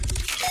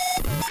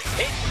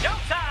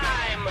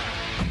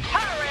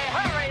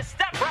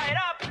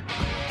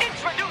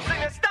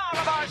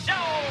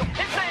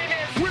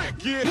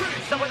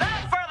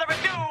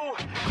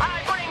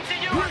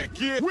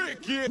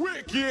Wicked.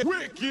 Get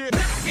down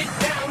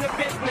to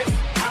business.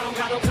 I don't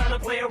got no time to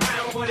play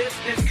around. What is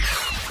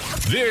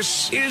this?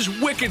 This is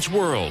Wicked's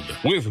World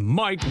with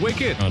Mike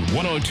Wicked on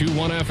 102.1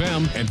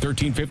 FM and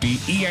 1350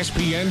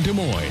 ESPN Des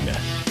Moines.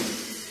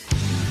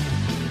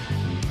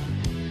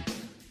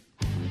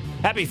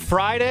 Happy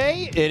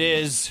Friday. It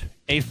is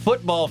a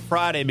football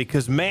Friday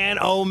because, man,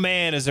 oh,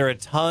 man, is there a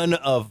ton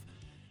of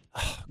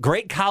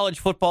great college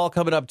football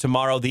coming up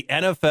tomorrow. The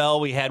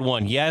NFL, we had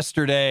one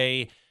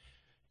yesterday.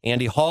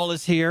 Andy Hall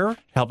is here.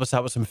 Help us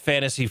out with some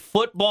fantasy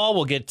football.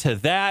 We'll get to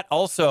that.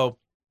 Also,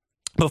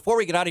 before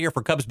we get out of here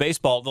for Cubs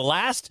baseball, the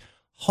last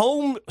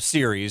home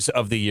series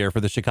of the year for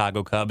the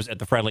Chicago Cubs at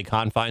the friendly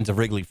confines of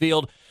Wrigley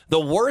Field, the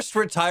worst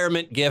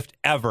retirement gift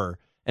ever,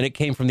 and it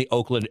came from the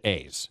Oakland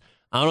A's.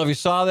 I don't know if you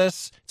saw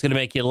this. It's going to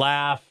make you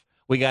laugh.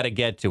 We got to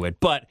get to it.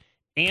 But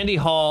Andy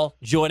Hall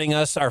joining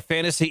us, our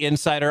fantasy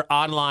insider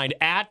online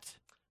at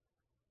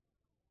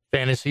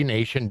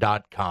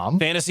FantasyNation.com.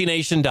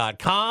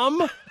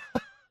 FantasyNation.com.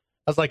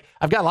 I was like,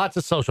 I've got lots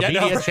of social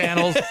media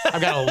channels.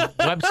 I've got a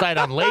website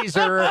on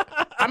Laser.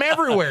 I'm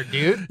everywhere,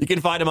 dude. You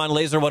can find him on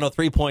Laser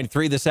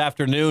 103.3 this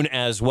afternoon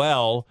as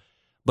well.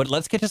 But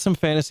let's get to some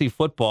fantasy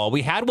football.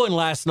 We had one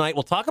last night.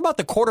 We'll talk about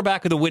the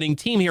quarterback of the winning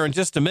team here in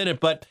just a minute.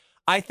 But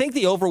I think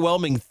the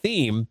overwhelming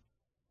theme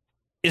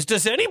is,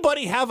 does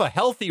anybody have a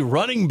healthy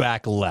running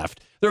back left?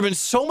 There have been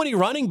so many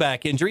running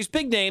back injuries.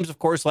 Big names, of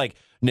course, like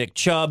Nick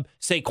Chubb,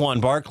 Saquon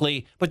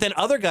Barkley, but then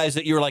other guys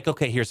that you were like,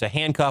 okay, here's a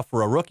handcuff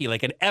for a rookie,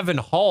 like an Evan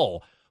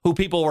Hall, who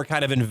people were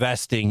kind of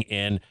investing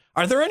in.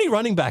 Are there any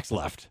running backs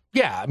left?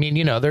 Yeah, I mean,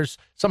 there's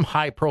some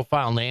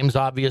high-profile names,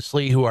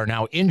 obviously, who are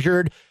now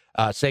injured.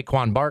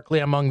 Saquon Barkley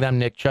among them,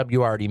 Nick Chubb,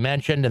 you already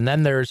mentioned, and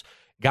then there's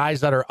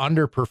guys that are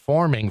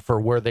underperforming for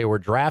where they were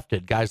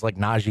drafted, guys like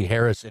Najee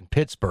Harris in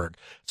Pittsburgh.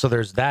 So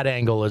there's that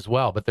angle as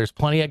well. But there's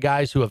plenty of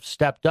guys who have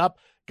stepped up,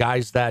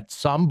 guys that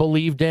some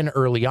believed in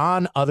early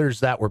on, others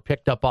that were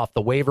picked up off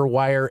the waiver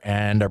wire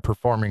and are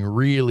performing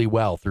really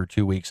well through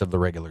 2 weeks of the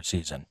regular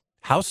season.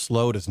 How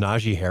slow does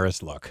Najee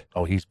Harris look?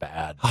 Oh, he's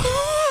bad.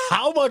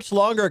 How much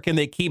longer can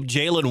they keep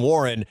Jaylen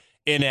Warren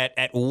in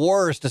at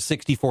worst a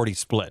 60-40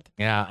 split?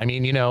 Yeah, I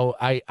mean,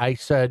 I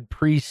said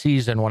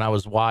preseason when I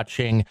was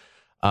watching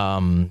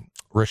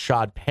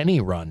Rashad Penny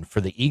run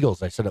for the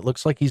Eagles, I said, it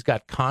looks like he's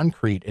got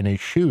concrete in his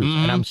shoes.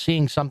 And I'm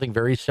seeing something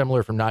very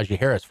similar from Najee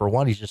Harris. For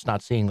one, he's just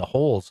not seeing the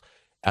holes.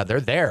 They're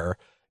there.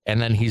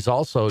 And then he's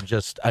also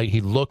just,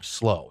 he looks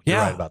slow. You're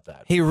right about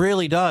that. He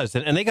really does.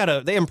 And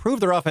they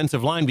improved their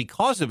offensive line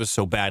because it was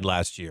so bad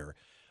last year.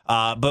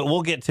 But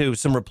we'll get to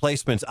some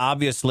replacements.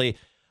 Obviously,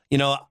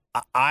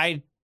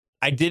 I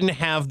didn't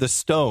have the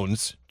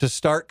stones to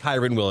start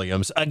Kyren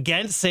Williams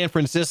against San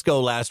Francisco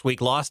last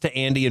week, lost to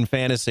Andy in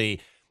fantasy.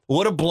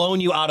 Would have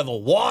blown you out of the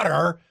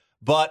water,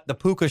 but the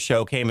Puka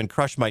show came and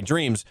crushed my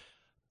dreams.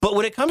 But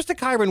when it comes to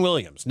Kyren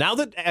Williams, now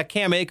that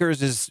Cam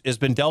Akers has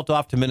been dealt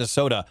off to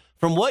Minnesota,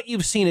 from what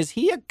you've seen, is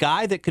he a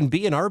guy that can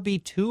be an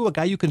RB2, a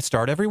guy you can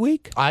start every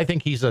week? I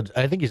think he's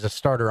a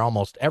starter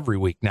almost every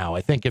week now.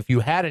 I think if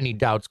you had any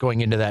doubts going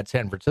into that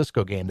San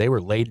Francisco game, they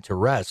were laid to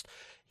rest.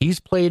 He's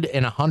played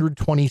in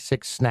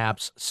 126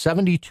 snaps,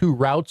 72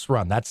 routes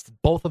run. That's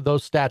both of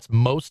those stats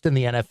most in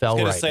the NFL right now. I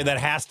was going to say that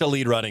has to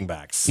lead running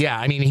backs. Yeah,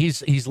 I mean,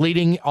 he's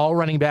leading all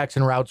running backs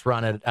in routes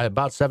run at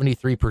about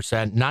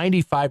 73%.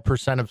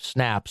 95% of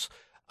snaps,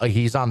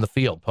 he's on the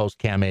field post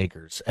Cam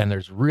Akers, and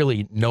there's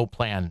really no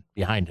plan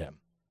behind him.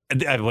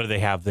 What do they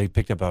have? They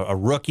picked up a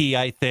rookie,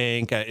 I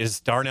think.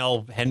 Is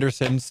Darnell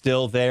Henderson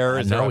still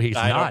there? No, he's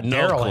not.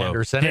 Darrell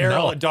Henderson.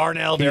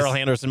 Darrell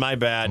Henderson, my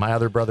bad. My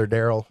other brother,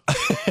 Darrell.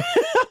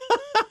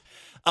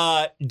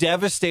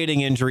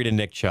 Devastating injury to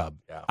Nick Chubb.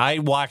 Yeah. I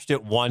watched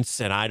it once,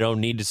 and I don't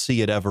need to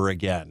see it ever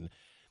again.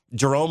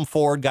 Jerome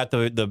Ford got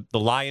the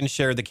lion's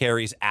share of the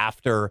carries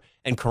after,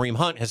 and Kareem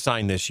Hunt has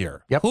signed this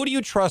year. Yep. Who do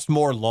you trust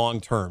more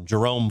long-term,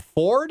 Jerome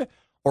Ford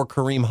or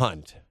Kareem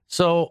Hunt?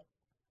 So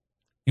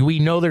we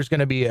know there's going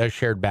to be a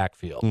shared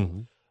backfield.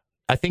 Mm-hmm.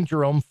 I think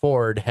Jerome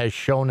Ford has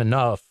shown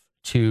enough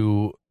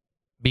to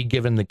be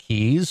given the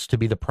keys to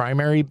be the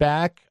primary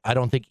back. I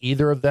don't think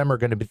either of them are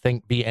going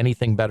to be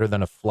anything better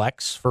than a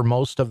flex for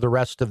most of the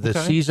rest of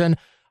this season.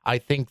 I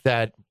think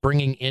that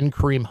bringing in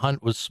Kareem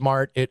Hunt was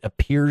smart. It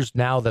appears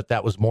now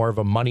that was more of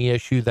a money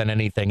issue than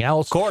anything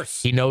else. Of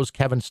course. He knows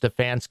Kevin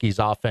Stefanski's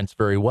offense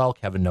very well.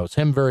 Kevin knows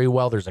him very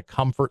well. There's a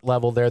comfort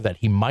level there that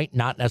he might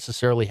not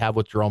necessarily have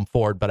with Jerome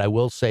Ford, but I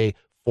will say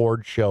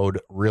Ford showed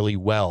really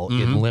well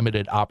in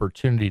limited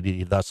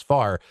opportunity thus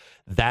far.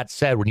 That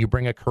said, when you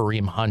bring a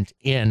Kareem Hunt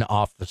in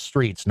off the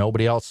streets,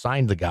 nobody else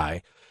signed the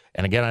guy.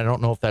 And again, I don't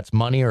know if that's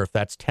money or if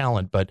that's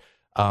talent, but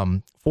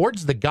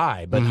Ford's the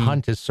guy, but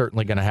Hunt is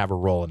certainly going to have a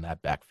role in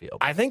that backfield.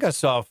 I think I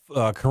saw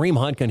Kareem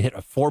Hunt can hit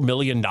 $4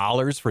 million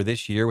for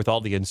this year with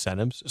all the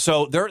incentives.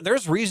 So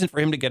there's reason for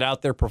him to get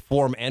out there,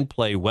 perform, and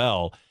play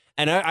well.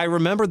 And I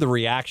remember the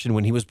reaction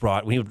when he were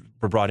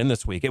brought in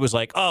this week. It was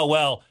like, oh,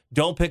 well,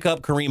 don't pick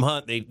up Kareem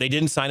Hunt. They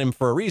didn't sign him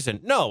for a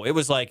reason. No, it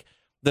was like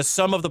the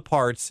sum of the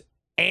parts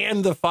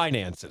and the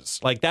finances.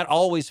 Like, that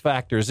always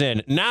factors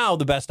in. Now,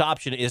 the best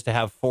option is to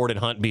have Ford and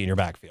Hunt be in your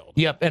backfield.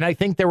 Yep, and I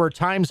think there were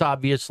times,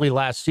 obviously,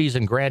 last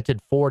season,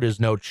 granted Ford is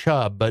no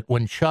Chubb, but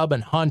when Chubb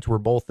and Hunt were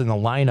both in the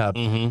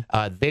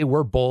lineup, they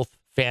were both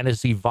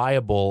fantasy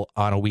viable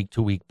on a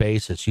week-to-week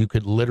basis. You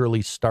could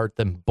literally start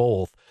them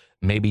both,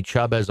 maybe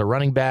Chubb as a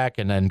running back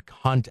and then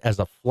Hunt as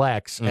a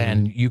flex,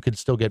 and you could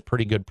still get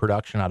pretty good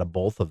production out of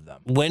both of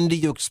them. When do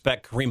you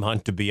expect Kareem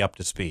Hunt to be up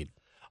to speed?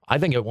 I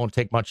think it won't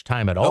take much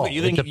time at all. Okay,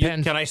 you think, it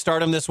depends. can I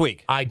start him this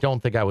week? I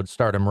don't think I would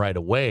start him right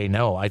away.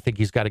 No, I think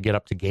he's got to get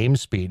up to game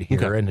speed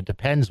here, and it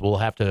depends. We'll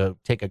have to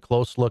take a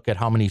close look at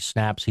how many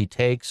snaps he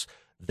takes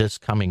this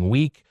coming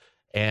week.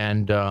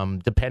 And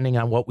depending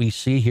on what we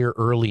see here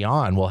early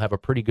on, we'll have a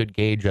pretty good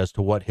gauge as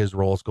to what his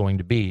role is going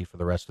to be for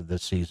the rest of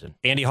this season.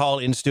 Andy Hall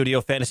in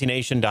studio,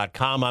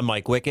 FantasyNation.com. I'm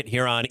Mike Wickett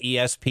here on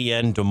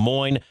ESPN Des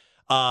Moines.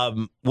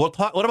 We'll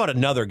talk. What about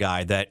another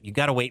guy that you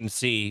got to wait and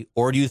see,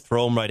 or do you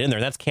throw him right in there?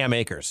 That's Cam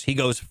Akers. He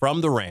goes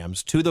from the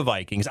Rams to the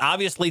Vikings.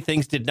 Obviously,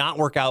 things did not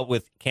work out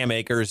with Cam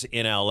Akers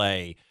in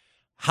L.A.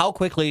 How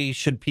quickly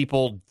should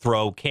people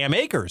throw Cam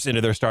Akers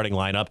into their starting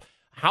lineup?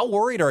 How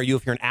worried are you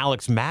if you're an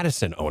Alex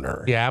Madison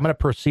owner? Yeah, I'm going to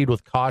proceed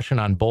with caution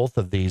on both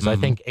of these. I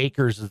think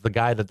Akers is the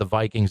guy that the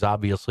Vikings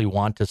obviously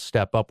want to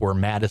step up where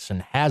Madison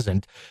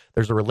hasn't.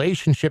 There's a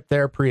relationship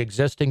there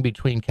pre-existing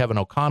between Kevin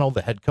O'Connell,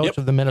 the head coach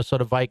of the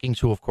Minnesota Vikings,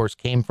 who, of course,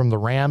 came from the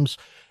Rams,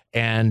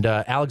 and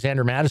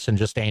Alexander Madison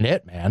just ain't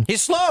it, man.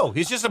 He's slow.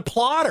 He's just a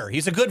plotter.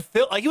 He's a good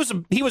fit. Like,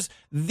 he was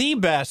the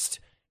best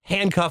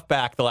handcuff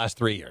back the last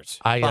 3 years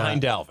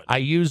behind Dalvin. I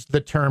used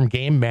the term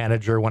game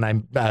manager when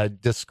I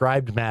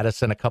described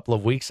Madison a couple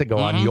of weeks ago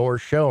on your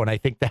show, and I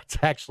think that's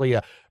actually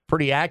a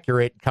pretty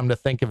accurate, come to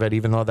think of it,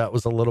 even though that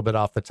was a little bit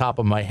off the top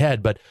of my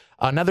head. But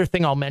another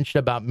thing I'll mention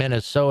about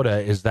Minnesota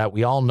is that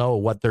we all know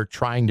what they're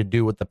trying to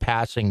do with the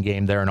passing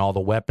game there and all the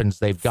weapons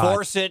they've got.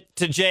 Force it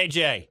to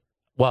JJ.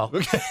 Well,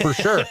 for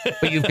sure.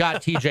 But you've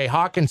got TJ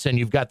Hawkinson.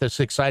 You've got this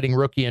exciting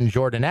rookie in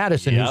Jordan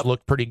Addison, who's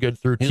looked pretty good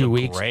through 2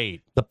 weeks.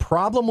 Great. The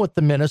problem with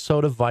the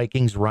Minnesota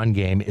Vikings run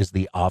game is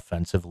the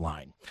offensive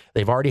line.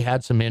 They've already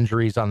had some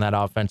injuries on that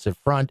offensive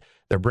front.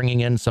 They're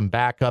bringing in some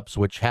backups,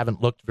 which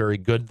haven't looked very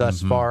good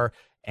thus far.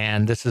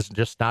 And this is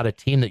just not a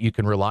team that you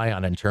can rely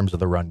on in terms of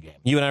the run game.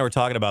 You and I were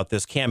talking about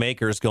this, Cam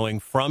Akers going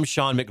from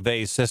Sean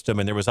McVay's system,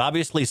 and there was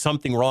obviously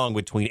something wrong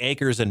between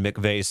Akers and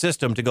McVay's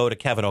system to go to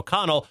Kevin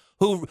O'Connell,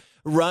 who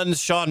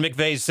runs Sean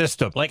McVay's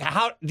system. Like,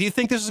 how do you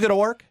think this is going to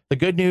work? The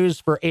good news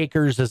for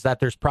Akers is that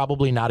there's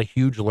probably not a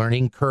huge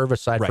learning curve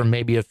aside from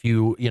maybe a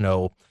few,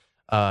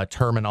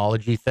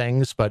 terminology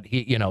things, but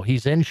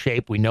he's in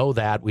shape. We know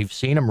that. We've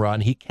seen him run.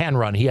 He can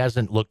run. He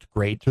hasn't looked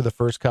great through the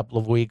first couple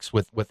of weeks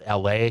with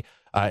LA.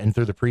 And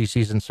through the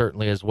preseason,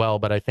 certainly as well.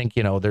 But I think,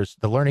 there's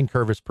the learning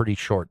curve is pretty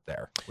short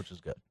there, which is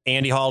good.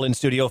 Andy Hall in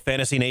studio,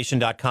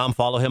 FantasyNation.com.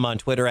 Follow him on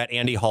Twitter at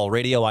Andy Hall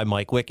Radio. I'm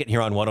Mike Wickett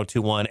here on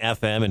 102.1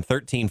 FM and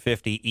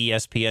 1350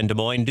 ESPN Des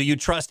Moines. Do you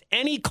trust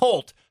any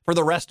Colt for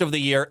the rest of the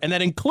year? And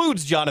that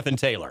includes Jonathan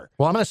Taylor.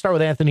 Well, I'm going to start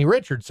with Anthony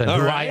Richardson,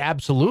 who I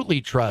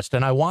absolutely trust.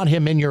 And I want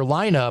him in your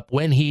lineup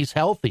when he's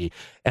healthy.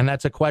 And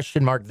that's a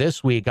question mark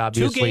this week,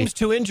 obviously. 2 games,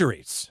 2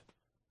 injuries.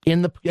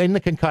 In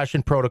the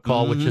concussion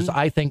protocol, which is,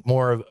 I think,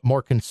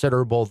 more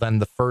considerable than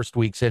the first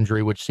week's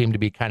injury, which seemed to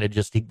be kind of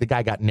just the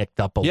guy got nicked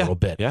up a little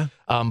bit. Yeah.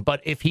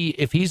 But if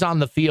he's on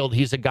the field,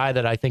 he's a guy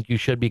that I think you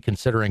should be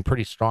considering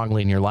pretty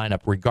strongly in your lineup,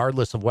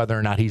 regardless of whether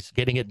or not he's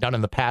getting it done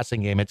in the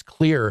passing game. It's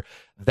clear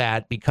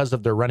that because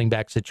of their running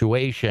back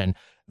situation,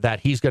 that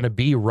he's going to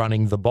be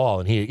running the ball.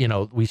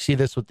 And we see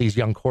this with these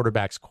young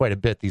quarterbacks quite a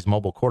bit, these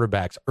mobile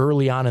quarterbacks.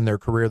 Early on in their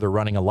career, they're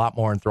running a lot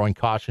more and throwing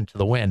caution to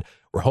the wind.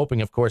 We're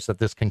hoping, of course, that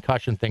this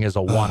concussion thing is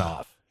a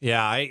one-off.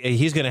 Yeah,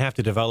 he's going to have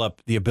to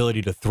develop the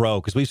ability to throw,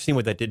 because we've seen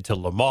what that did to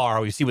Lamar.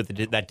 We see what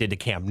that did to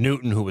Cam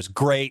Newton, who was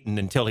great, and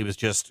until he was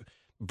just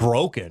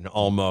broken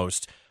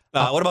almost.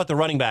 What about the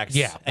running backs?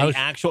 Yeah.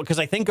 Because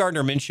I think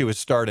Gardner Minshew is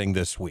starting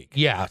this week.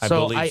 Yeah. I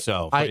believe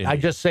so. I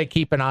just say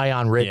keep an eye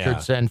on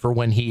Richardson for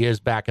when he is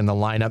back in the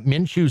lineup.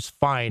 Minshew's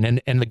fine.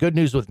 And the good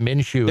news with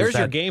Minshew There's is that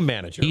your game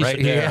manager right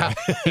there.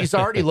 Yeah, he's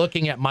already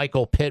looking at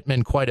Michael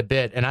Pittman quite a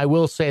bit. And I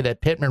will say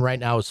that Pittman right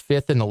now is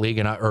 5th in the league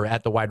or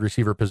at the wide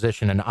receiver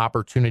position in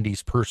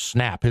opportunities per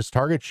snap. His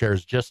target share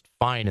is just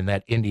fine in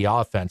that Indy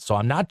offense. So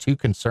I'm not too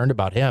concerned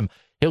about him.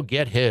 He'll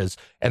get his.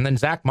 And then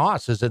Zach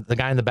Moss is the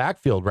guy in the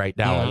backfield right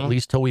now, at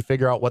least till we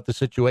figure out what the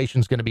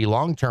situation's going to be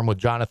long-term with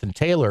Jonathan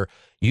Taylor.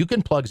 You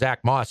can plug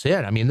Zach Moss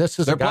in. I mean, this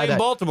is They're a guy playing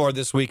Baltimore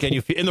this weekend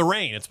in the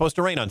rain. It's supposed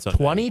to rain on Sunday.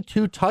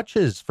 22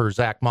 touches for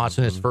Zach Moss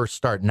in his first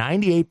start,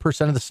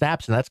 98% of the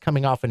snaps, and that's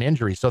coming off an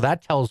injury. So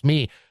that tells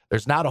me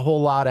there's not a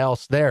whole lot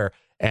else there.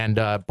 And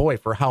boy,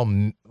 for how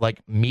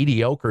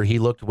mediocre he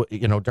looked,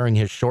 during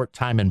his short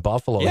time in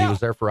Buffalo, he was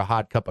there for a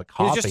hot cup of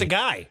coffee. He was just a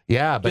guy.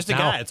 Yeah, but just a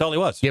guy. That's all he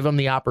was. Give him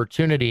the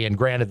opportunity. And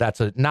granted,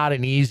 that's not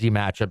an easy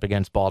matchup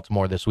against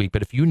Baltimore this week.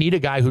 But if you need a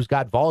guy who's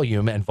got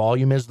volume, and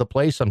volume is the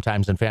play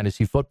sometimes in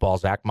fantasy football,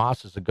 Zach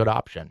Moss is a good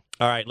option.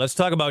 All right, let's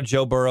talk about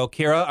Joe Burrow.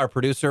 Kira, our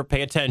producer,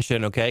 pay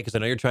attention, okay? Because I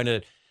know you're trying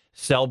to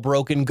sell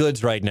broken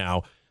goods right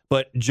now.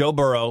 But Joe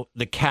Burrow,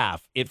 the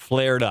calf, it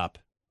flared up.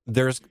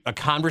 There's a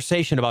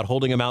conversation about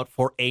holding him out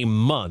for a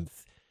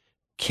month.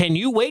 Can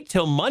you wait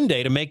till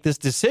Monday to make this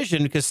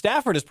decision? Because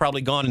Stafford is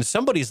probably gone in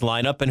somebody's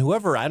lineup, and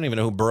whoever, I don't even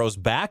know who Burrow's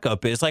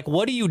backup is. Like,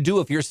 what do you do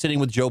if you're sitting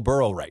with Joe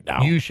Burrow right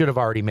now? You should have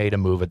already made a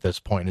move at this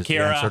point is the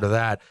Kira. answer to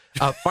that.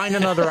 Find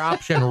another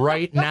option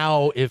right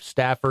now if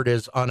Stafford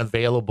is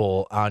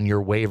unavailable on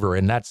your waiver,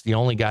 and that's the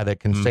only guy that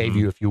can save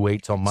you if you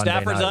wait till Monday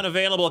Stafford's night.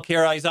 unavailable,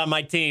 Kira. He's on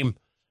my team.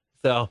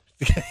 So,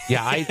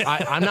 Yeah,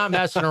 I'm not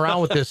messing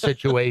around with this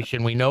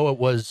situation. We know it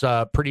was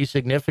pretty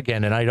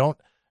significant, and I don't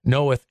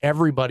know if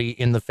everybody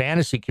in the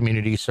fantasy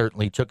community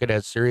certainly took it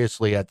as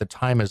seriously at the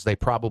time as they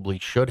probably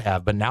should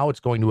have, but now it's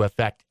going to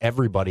affect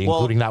everybody,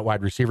 including that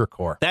wide receiver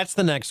core. That's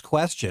the next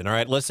question. All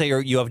right, let's say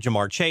you have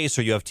Jamar Chase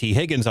or you have T.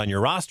 Higgins on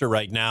your roster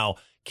right now.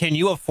 Can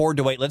you afford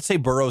to wait? Let's say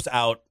Burrow's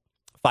out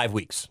 5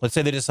 weeks. Let's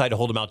say they decide to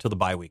hold him out till the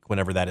bye week,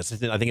 whenever that is.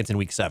 I think it's in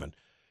week 7.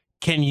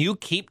 Can you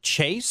keep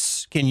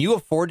Chase? Can you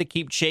afford to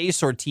keep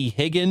Chase or T.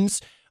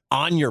 Higgins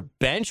on your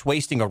bench,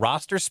 wasting a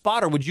roster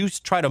spot, or would you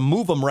try to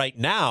move them right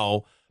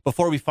now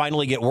before we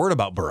finally get word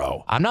about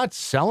Burrow? I'm not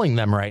selling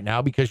them right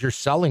now because you're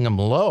selling them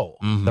low.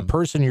 Mm-hmm. The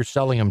person you're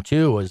selling them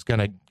to is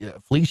going to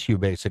fleece you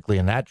basically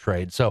in that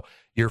trade. So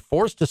you're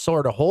forced to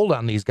sort of hold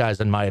on these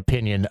guys, in my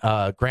opinion.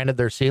 Granted,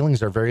 their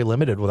ceilings are very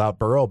limited without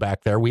Burrow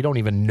back there. We don't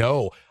even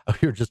know.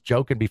 We were just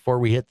joking before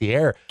we hit the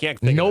air.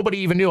 Nobody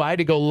even knew. I had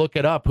to go look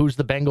it up. Who's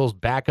the Bengals'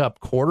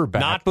 backup quarterback?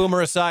 Not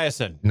Boomer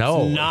Esiason.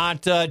 No. It's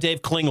not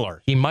Dave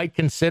Klingler. He might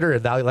consider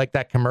it like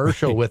that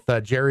commercial with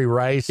Jerry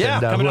Rice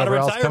and whoever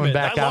else coming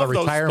back out of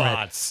retirement.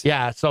 Spots.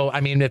 Yeah, so,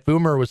 I mean, if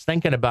Boomer was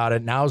thinking about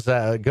it, now's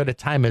as good a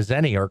time as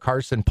any, or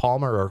Carson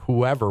Palmer or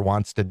whoever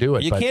wants to do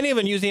it. You can't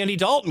even use Andy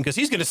Dalton because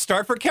he's going to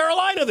start for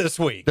Carolina this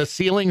week. The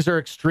ceilings are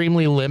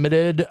extremely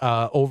limited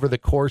over the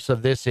course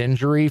of this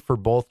injury for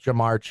both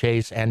Jamar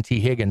Chase and T.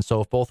 Higgins.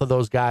 So if both of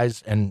those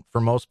guys, and for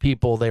most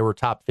people, they were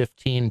top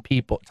 15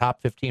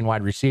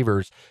 wide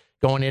receivers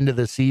going into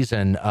the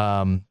season,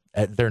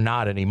 they're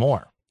not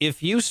anymore.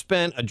 If you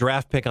spent a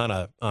draft pick on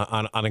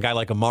a guy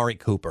like Amari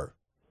Cooper,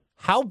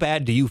 how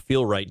bad do you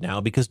feel right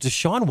now? Because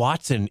Deshaun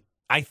Watson,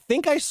 I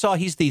think I saw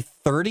he's the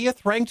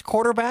 30th ranked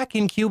quarterback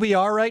in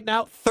QBR right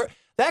now.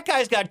 That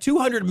guy's got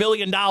 $200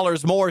 million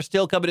more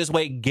still coming his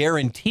way,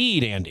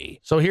 guaranteed, Andy.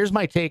 So here's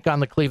my take on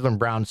the Cleveland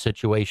Browns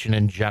situation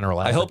in general.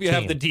 I hope you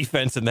have the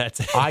defense in that.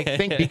 I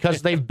think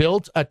because they've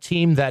built a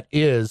team that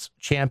is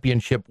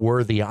championship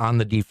worthy on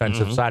the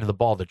defensive side of the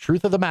ball. The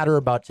truth of the matter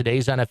about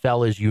today's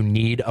NFL is you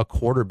need a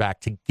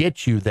quarterback to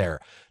get you there.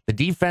 The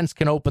defense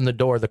can open the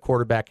door. The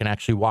quarterback can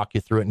actually walk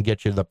you through it and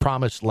get you to the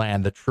promised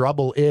land. The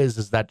trouble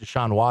is that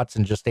Deshaun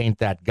Watson just ain't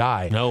that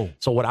guy. No.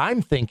 So what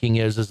I'm thinking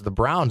is the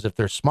Browns, if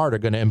they're smart, are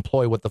going to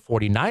employ what the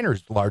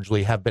 49ers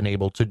largely have been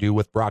able to do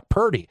with Brock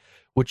Purdy,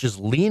 which is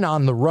lean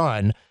on the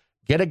run,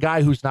 get a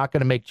guy who's not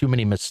going to make too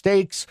many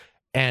mistakes,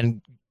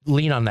 and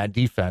lean on that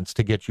defense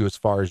to get you as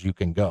far as you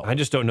can go. I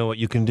just don't know what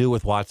you can do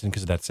with Watson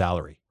because of that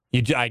salary.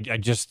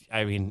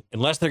 I mean,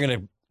 unless they're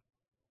going to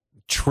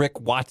trick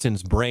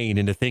Watson's brain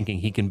into thinking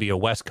he can be a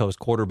West Coast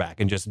quarterback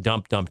and just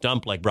dump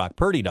like Brock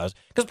Purdy does.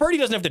 Because Purdy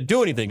doesn't have to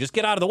do anything. Just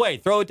get out of the way.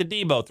 Throw it to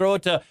Debo. Throw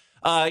it to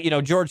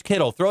George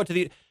Kittle. Throw it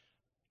to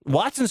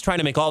Watson's trying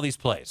to make all these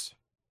plays.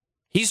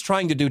 He's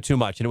trying to do too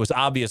much, and it was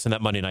obvious in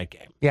that Monday night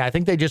game. Yeah, I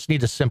think they just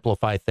need to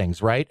simplify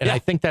things, right? And I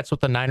think that's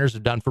what the Niners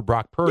have done for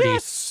Brock Purdy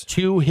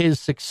to his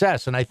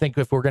success. And I think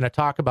if we're going to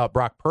talk about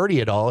Brock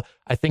Purdy at all,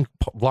 I think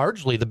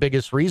largely the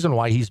biggest reason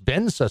why he's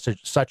been such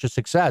a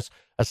success,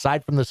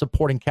 aside from the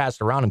supporting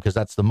cast around him, because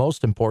that's the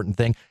most important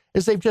thing,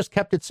 is they've just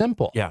kept it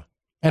simple. Yeah.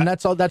 And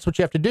that's all. That's what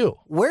you have to do.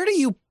 Where do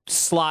you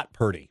slot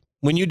Purdy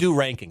when you do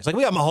rankings? Like,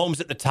 we got Mahomes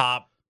at the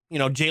top.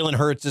 Jalen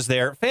Hurts is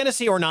there.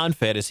 Fantasy or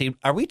non-fantasy?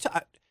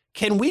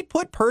 Can we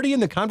put Purdy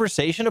in the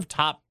conversation of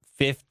top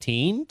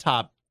 15,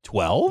 top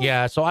 12?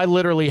 Yeah, so I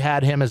literally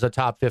had him as a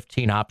top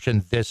 15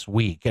 option this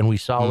week, and we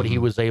saw what he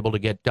was able to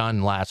get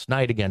done last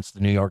night against the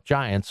New York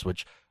Giants,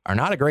 which are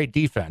not a great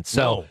defense.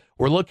 So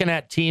we're looking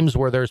at teams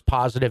where there's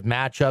positive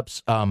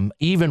matchups.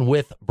 Even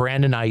with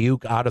Brandon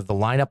Ayuk out of the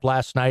lineup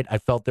last night, I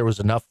felt there was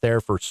enough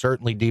there for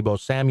certainly Debo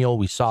Samuel.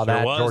 We saw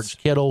that. George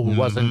Kittle, who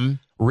wasn't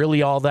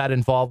really all that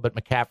involved, but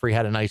McCaffrey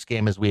had a nice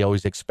game, as we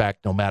always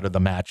expect, no matter the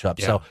matchup.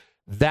 Yeah. So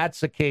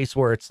that's a case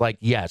where it's like,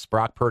 yes,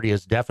 Brock Purdy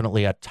is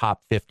definitely a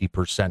top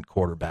 50%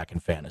 quarterback in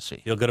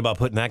fantasy. Feel good about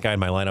putting that guy in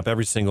my lineup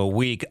every single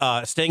week.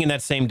 Staying in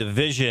that same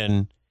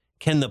division,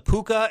 can the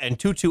Puka and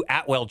Tutu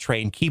Atwell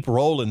train keep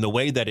rolling the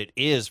way that it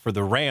is for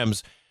the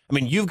Rams? I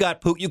mean, you've got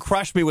Puka. You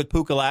crushed me with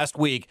Puka last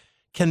week.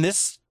 Can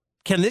these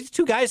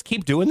two guys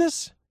keep doing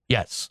this?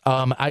 Yes.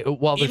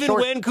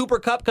 When Cooper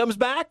Kupp comes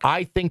back?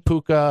 I think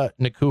Puka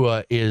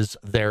Nacua is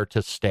there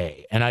to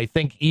stay. And I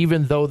think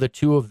even though the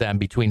two of them,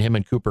 between him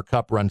and Cooper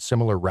Kupp, run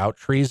similar route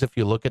trees, if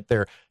you look at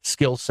their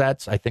skill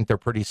sets, I think they're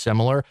pretty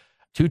similar.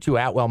 Tutu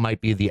Atwell might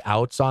be the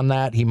outs on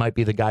that. He might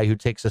be the guy who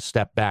takes a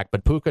step back.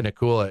 But Puka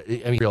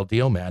Nacua, real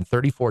deal, man.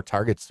 34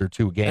 targets through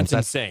 2 games.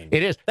 That's insane.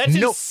 It is. That's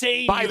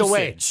insane. By the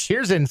way,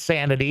 here's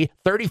insanity.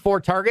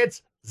 34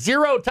 targets.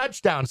 0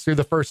 touchdowns through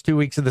the first 2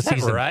 weeks of the Is that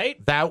season.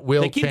 right? That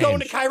will They keep change. going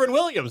to Kyron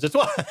Williams. That's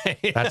why.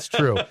 That's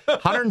true.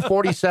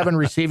 147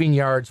 receiving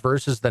yards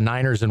versus the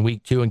Niners in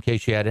week 2, in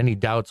case you had any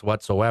doubts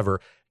whatsoever.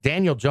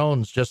 Daniel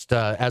Jones, just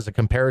as a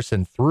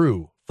comparison,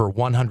 threw for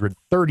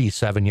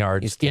 137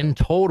 yards in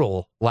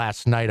total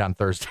last night on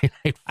Thursday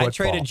Night Football. I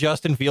traded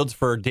Justin Fields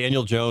for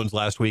Daniel Jones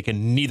last week,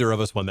 and neither of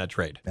us won that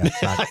trade.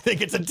 I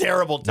think it's a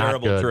terrible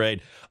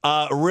trade.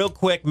 Real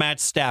quick, Matt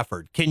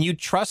Stafford. Can you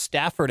trust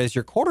Stafford as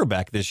your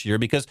quarterback this year?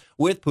 Because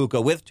with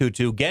Puka, with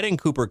Tutu, getting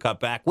Cooper Kupp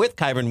back, with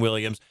Kyron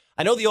Williams,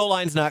 I know the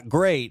O-line's not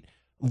great,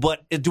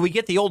 but do we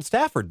get the old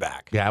Stafford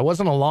back? Yeah, it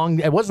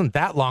wasn't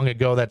that long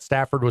ago that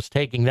Stafford was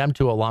taking them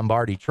to a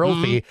Lombardi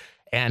Trophy.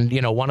 And,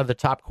 one of the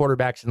top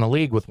quarterbacks in the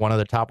league with one of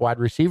the top wide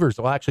receivers,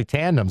 well, actually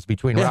tandems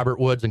between Robert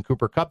Woods and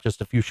Cooper Kupp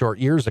just a few short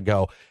years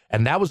ago.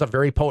 And that was a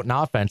very potent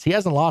offense. He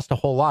hasn't lost a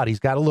whole lot.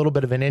 He's got a little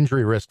bit of an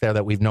injury risk there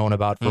that we've known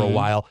about for a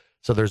while.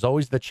 So there's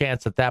always the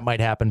chance that might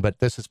happen. But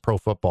this is pro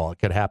football. It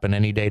could happen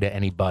any day to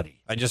anybody.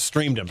 I just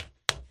streamed him.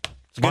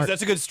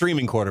 That's a good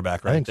streaming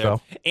quarterback right there.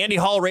 So. Andy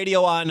Hall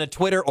Radio on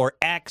Twitter or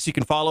X. You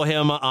can follow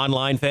him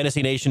online,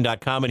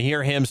 fantasynation.com, and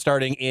hear him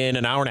starting in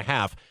an hour and a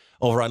half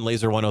over on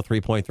Laser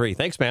 103.3.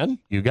 Thanks, man.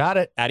 You got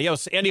it.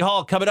 Adios. Andy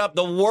Hall coming up,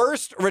 the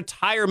worst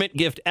retirement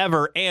gift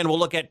ever, and we'll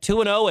look at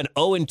 2-0 and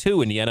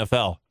 0-2 in the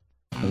NFL.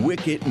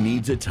 Wicket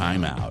needs a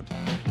timeout.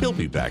 He'll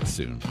be back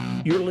soon.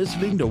 You're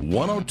listening to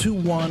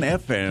 102.1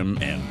 FM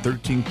and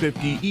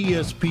 1350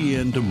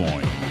 ESPN Des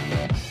Moines.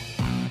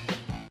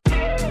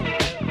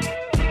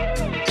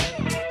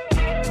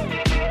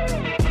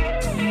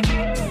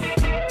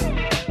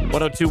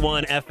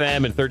 .102.1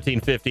 FM and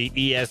 1350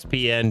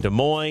 ESPN Des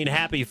Moines.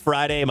 Happy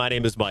Friday. My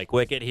name is Mike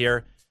Wicket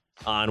here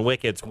on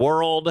Wicket's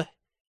World.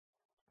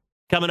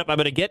 Coming up, I'm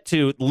going to get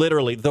to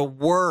literally the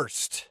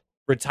worst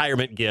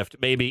retirement gift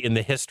maybe in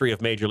the history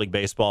of Major League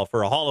Baseball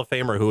for a Hall of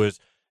Famer who is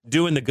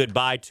doing the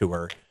goodbye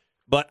tour.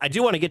 But I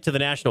do want to get to the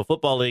National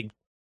Football League.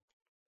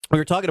 We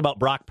were talking about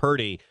Brock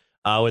Purdy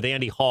with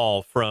Andy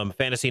Hall from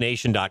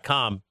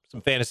fantasynation.com,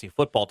 some fantasy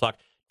football talk.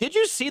 Did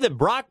you see that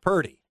Brock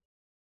Purdy,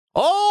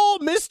 oh,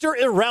 Mr.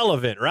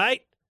 Irrelevant,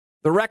 right?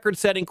 The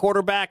record-setting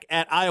quarterback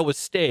at Iowa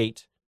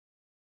State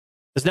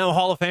is now a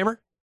Hall of Famer.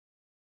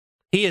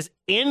 He is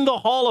in the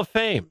Hall of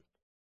Fame.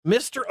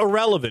 Mr.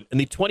 Irrelevant in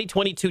the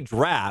 2022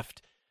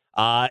 draft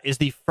is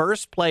the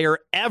first player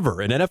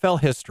ever in NFL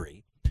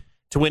history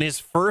to win his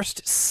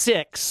first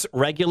 6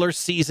 regular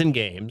season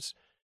games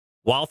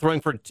while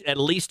throwing for at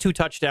least 2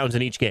 touchdowns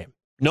in each game.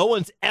 No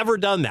one's ever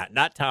done that.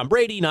 Not Tom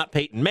Brady, not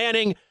Peyton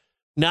Manning,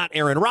 not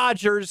Aaron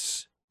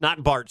Rodgers,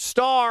 not Bart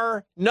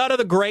Starr. None of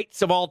the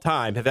greats of all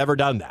time have ever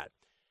done that.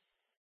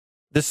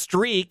 The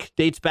streak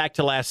dates back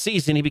to last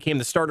season. He became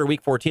the starter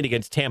week 14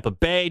 against Tampa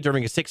Bay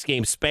during a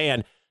 6-game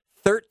span.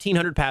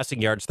 1,300 passing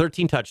yards,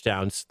 13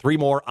 touchdowns, 3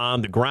 more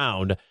on the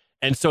ground.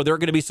 And so there are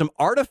going to be some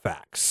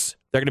artifacts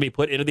that are going to be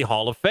put into the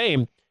Hall of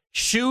Fame.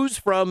 Shoes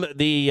from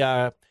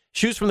the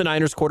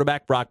Niners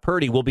quarterback Brock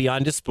Purdy will be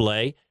on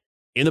display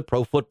in the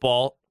Pro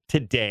Football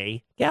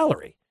Today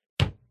gallery.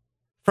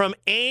 From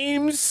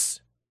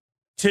Ames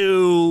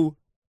to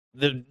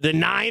the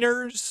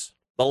Niners,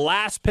 the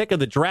last pick of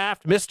the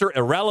draft, Mr.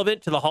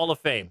 Irrelevant to the Hall of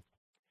Fame.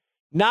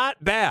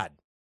 Not bad.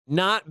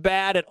 Not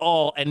bad at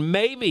all. And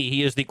maybe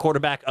he is the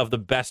quarterback of the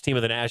best team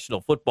of the National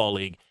Football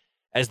League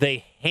as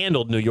they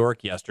handled New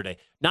York yesterday.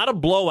 Not a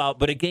blowout,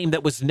 but a game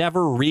that was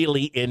never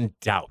really in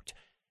doubt.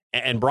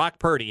 And Brock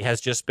Purdy has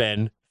just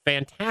been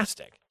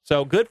fantastic.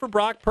 So good for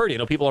Brock Purdy. I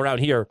know people around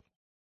here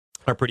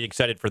are pretty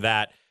excited for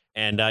that.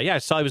 And, I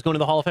saw he was going to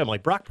the Hall of Fame. I'm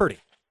like, Brock Purdy,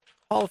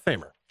 Hall of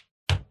Famer.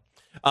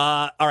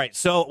 All right,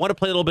 so I want to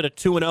play a little bit of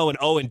 2-0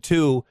 and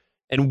 0-2.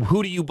 And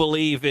who do you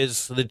believe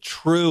is the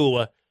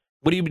true...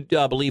 What do you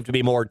believe to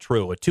be more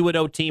true, a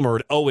 2-0 team or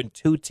an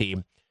 0-2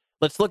 team?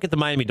 Let's look at the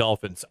Miami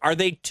Dolphins. Are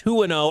they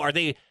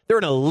 2-0? They're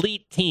an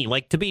elite team.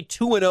 Like, to be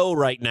 2-0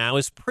 right now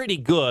is pretty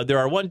good. There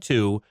are 1,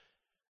 2,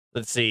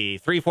 let's see,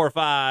 3, 4,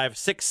 5,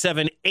 6,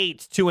 7,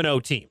 8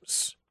 2-0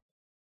 teams.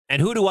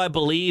 And who do I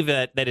believe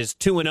that is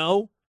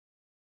 2-0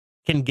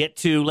 can get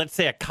to, let's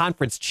say, a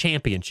conference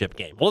championship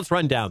game? Well, let's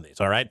run down these,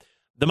 all right?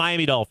 The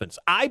Miami Dolphins.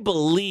 I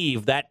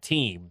believe that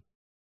team,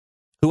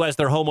 who has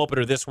their home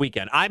opener this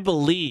weekend, I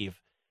believe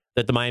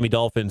that the Miami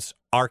Dolphins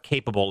are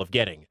capable of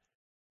getting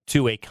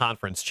to a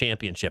conference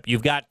championship.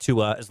 You've got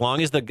to, as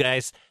long as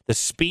the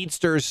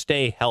speedsters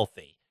stay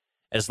healthy,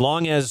 as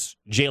long as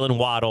Jalen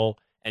Waddle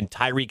and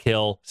Tyreek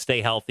Hill stay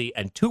healthy,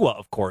 and Tua,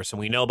 of course, and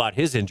we know about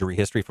his injury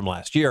history from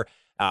last year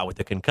with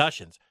the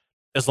concussions.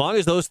 As long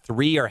as those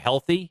 3 are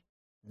healthy,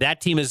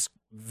 that team is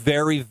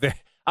very, very,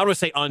 I don't want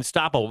to say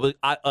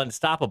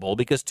unstoppable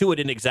because Tua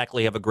didn't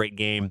exactly have a great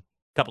game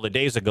a couple of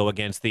days ago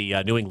against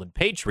the New England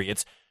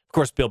Patriots. Of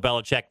course, Bill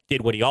Belichick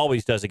did what he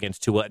always does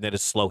against Tua, and that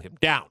is slow him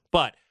down.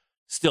 But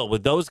still,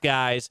 with those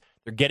guys,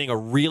 they're getting a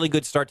really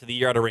good start to the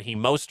year out of Raheem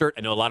Mostert.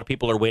 I know a lot of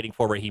people are waiting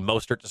for Raheem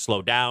Mostert to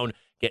slow down,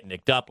 get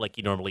nicked up like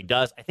he normally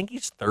does. I think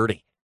he's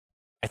 30.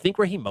 I think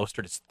Raheem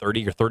Mostert is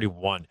 30 or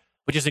 31,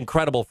 which is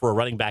incredible for a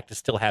running back to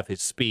still have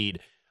his speed.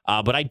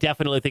 But I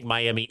definitely think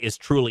Miami is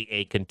truly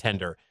a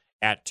contender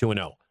at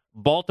 2-0.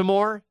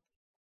 Baltimore,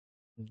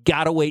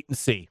 gotta wait and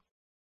see.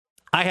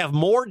 I have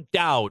more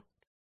doubt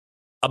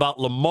about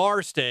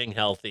Lamar staying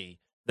healthy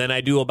than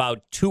I do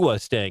about Tua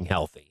staying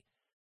healthy,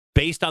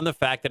 based on the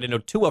fact that I know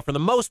Tua, for the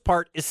most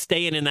part, is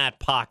staying in that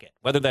pocket.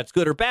 Whether that's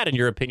good or bad, in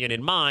your opinion,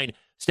 in mine,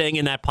 staying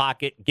in that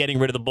pocket, getting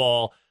rid of the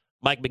ball.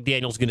 Mike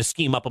McDaniel's going to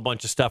scheme up a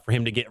bunch of stuff for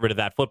him to get rid of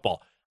that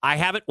football. I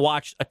haven't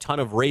watched a ton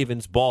of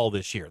Ravens ball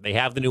this year. They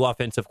have the new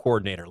offensive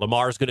coordinator.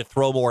 Lamar's going to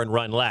throw more and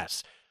run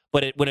less.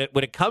 But when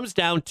it comes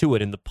down to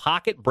it and the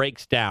pocket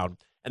breaks down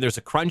and there's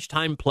a crunch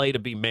time play to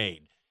be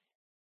made,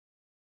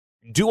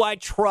 do I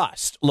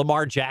trust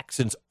Lamar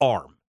Jackson's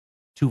arm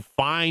to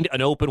find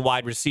an open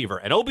wide receiver?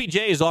 And OBJ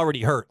is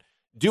already hurt.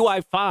 Do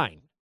I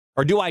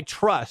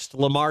trust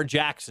Lamar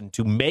Jackson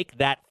to make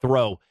that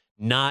throw?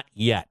 Not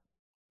yet.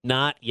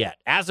 Not yet.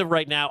 As of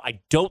right now, I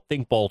don't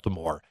think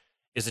Baltimore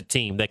is a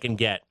team that can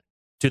get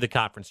to the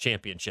conference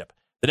championship.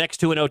 The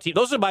next 2-0 team,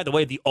 those are, by the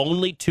way, the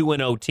only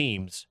 2-0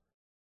 teams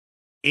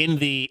in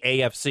the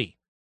AFC.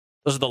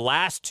 Those are the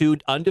last two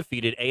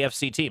undefeated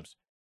AFC teams.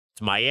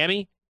 It's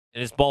Miami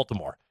and it's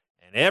Baltimore.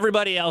 And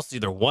everybody else is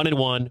either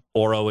 1-1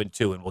 or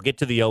 0-2. And we'll get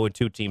to the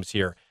 0-2 teams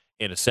here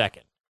in a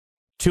second.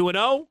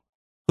 2-0,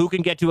 who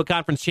can get to a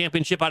conference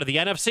championship out of the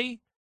NFC?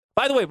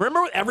 By the way,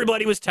 remember what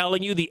everybody was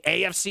telling you? The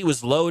AFC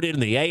was loaded,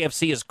 and the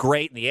AFC is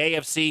great, and the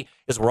AFC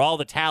is where all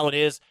the talent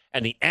is,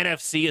 and the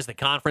NFC is the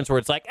conference where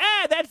it's like,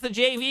 that's the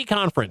JV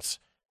conference.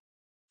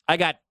 I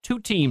got two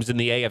teams in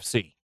the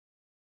AFC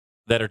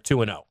that are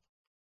 2-0.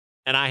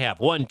 And I have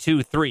 1,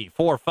 2, 3,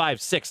 4,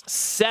 5, 6,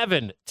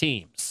 7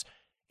 teams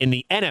in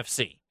the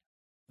NFC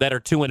that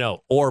are 2-0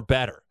 or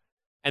better.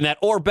 And that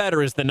or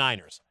better is the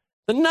Niners.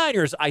 The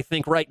Niners, I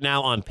think, right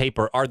now on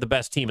paper are the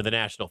best team in the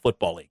National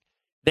Football League.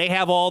 They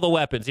have all the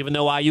weapons. Even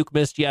though Ayuk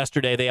missed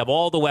yesterday, they have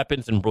all the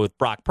weapons. And with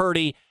Brock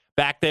Purdy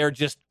back there,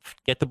 just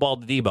get the ball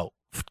to Debo.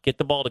 Get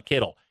the ball to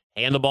Kittle.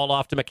 Hand the ball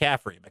off to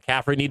McCaffrey.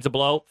 McCaffrey needs a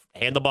blow.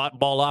 Hand the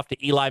ball off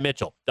to Eli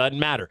Mitchell. Doesn't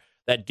matter.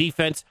 That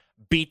defense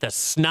beat the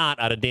snot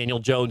out of Daniel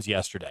Jones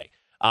yesterday.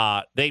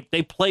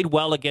 They played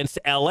well against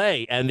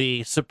L.A. and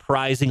the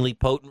surprisingly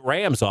potent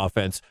Rams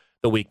offense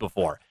the week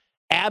before.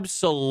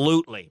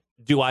 Absolutely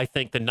do I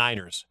think the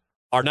Niners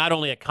are not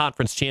only a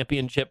conference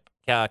championship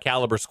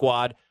caliber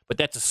squad, but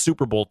that's a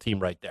Super Bowl team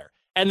right there.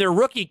 And their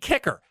rookie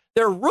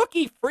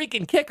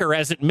freaking kicker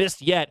hasn't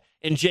missed yet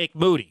in Jake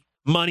Moody,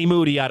 Money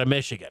Moody out of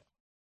Michigan,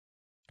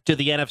 to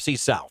the NFC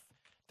South.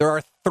 There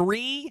are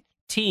 3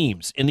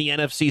 teams in the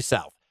NFC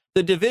South.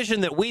 The division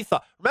that we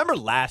thought, remember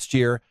last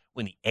year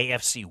when the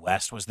AFC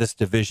West was this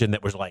division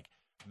that was like,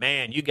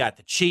 man, you got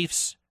the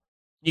Chiefs,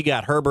 you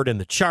got Herbert and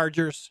the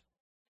Chargers.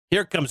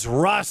 Here comes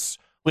Russ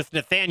with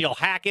Nathaniel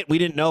Hackett. We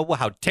didn't know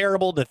how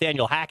terrible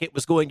Nathaniel Hackett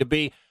was going to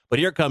be, but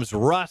here comes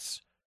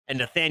Russ and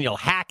Nathaniel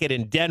Hackett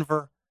in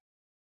Denver.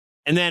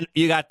 And then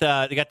you got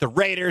the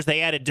Raiders.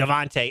 They added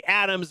Devontae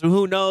Adams.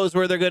 Who knows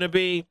where they're going to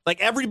be? Like,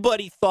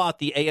 everybody thought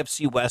the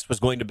AFC West was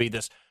going to be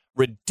this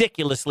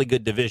ridiculously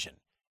good division.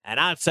 And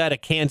outside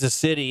of Kansas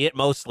City, it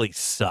mostly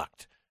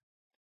sucked.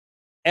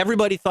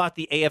 Everybody thought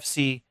the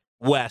AFC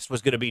West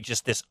was going to be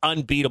just this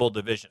unbeatable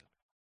division.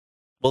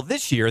 Well,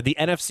 this year, the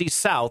NFC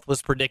South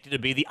was predicted to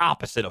be the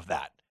opposite of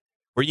that,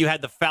 where you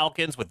had the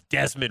Falcons with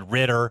Desmond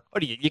Ridder.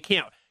 What do you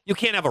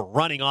can't have a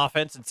running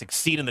offense and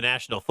succeed in the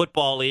National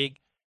Football League.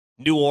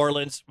 New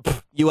Orleans,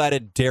 you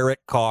added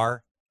Derek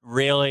Carr.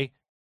 Really?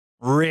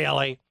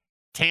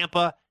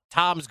 Tampa,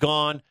 Tom's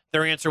gone.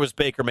 Their answer was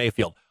Baker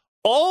Mayfield.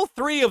 All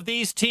 3 of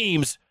these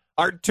teams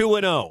are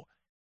 2-0.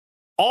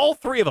 All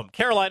 3 of them.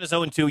 Carolina's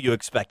 0-2. You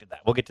expected that.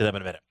 We'll get to them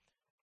in a minute.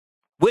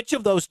 Which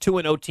of those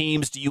 2-0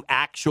 teams do you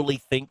actually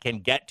think can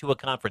get to a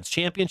conference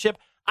championship?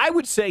 I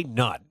would say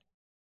none.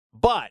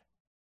 But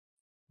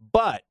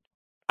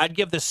I'd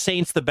give the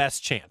Saints the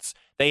best chance.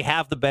 They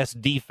have the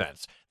best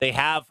defense. They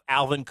have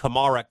Alvin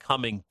Kamara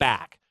coming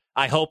back.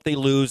 I hope they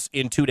lose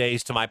in 2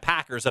 days to my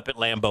Packers up at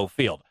Lambeau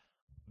Field.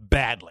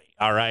 Badly,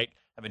 all right?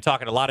 I've been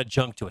talking a lot of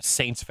junk to a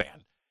Saints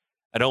fan.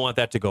 I don't want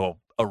that to go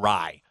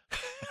awry.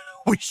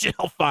 We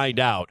shall find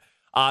out.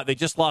 They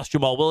just lost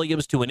Jamal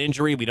Williams to an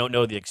injury. We don't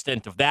know the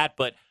extent of that,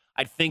 but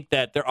I think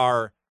that there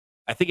are,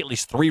 at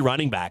least 3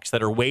 running backs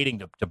that are waiting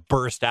to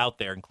burst out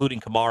there, including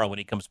Kamara when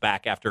he comes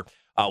back after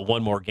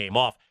one more game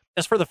off.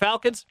 As for the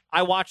Falcons,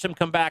 I watched them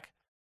come back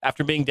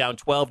after being down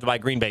 12 to my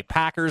Green Bay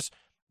Packers.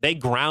 They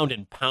ground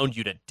and pound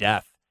you to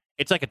death.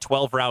 It's like a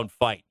 12-round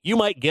fight. You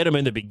might get them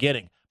in the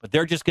beginning, but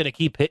they're just going to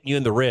keep hitting you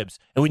in the ribs.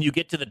 And when you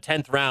get to the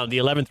 10th round, the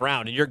 11th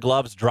round, and your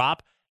gloves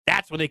drop,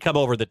 that's when they come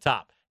over the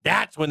top.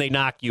 That's when they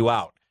knock you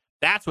out.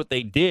 That's what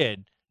they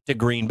did to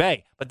Green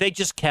Bay. But they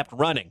just kept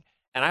running.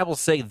 And I will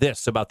say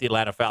this about the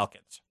Atlanta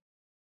Falcons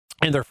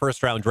and their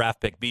first-round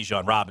draft pick,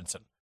 Bijan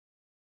Robinson.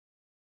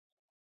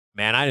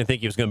 Man, I didn't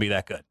think he was going to be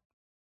that good.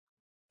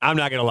 I'm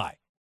not going to lie.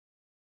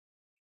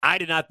 I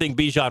did not think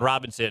Bijan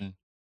Robinson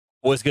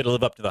was going to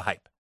live up to the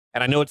hype.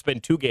 And I know it's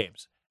been 2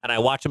 games, and I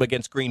watch him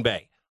against Green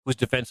Bay, whose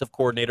defensive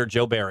coordinator,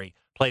 Joe Barry,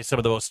 plays some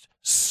of the most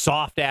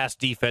soft-ass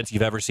defense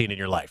you've ever seen in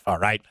your life, all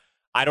right?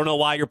 I don't know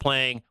why you're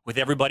playing with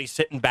everybody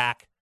sitting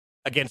back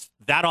against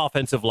that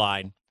offensive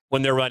line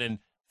when they're running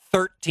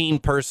 13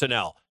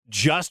 personnel,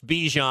 just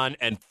Bijan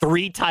and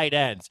 3 tight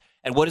ends.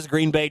 And what does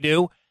Green Bay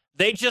do?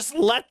 They just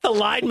let the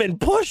linemen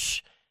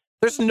push.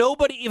 There's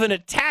nobody even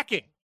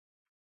attacking.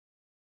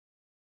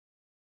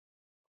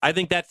 I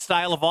think that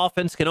style of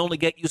offense can only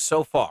get you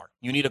so far.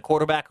 You need a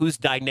quarterback who's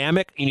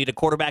dynamic. You need a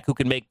quarterback who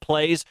can make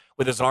plays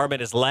with his arm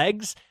and his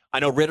legs. I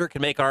know Ritter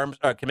can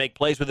make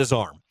plays with his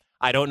arm.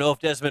 I don't know if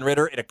Desmond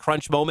Ritter, in a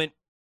crunch moment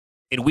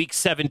in Week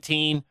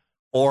 17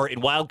 or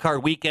in Wild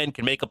Card Weekend,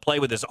 can make a play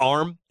with his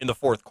arm in the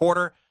fourth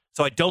quarter.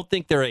 So I don't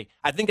think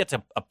I think that's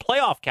a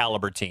playoff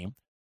caliber team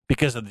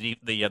because of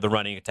the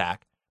running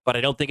attack. But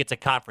I don't think it's a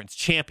conference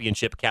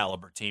championship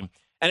caliber team.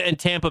 And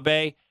Tampa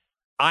Bay,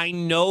 I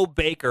know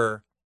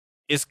Baker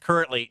is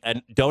currently,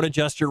 and don't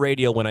adjust your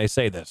radio when I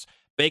say this,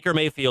 Baker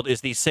Mayfield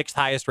is the 6th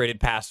highest rated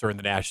passer in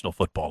the National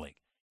Football League.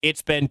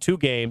 It's been 2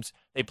 games.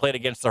 They played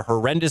against the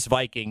horrendous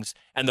Vikings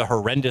and the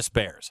horrendous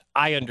Bears.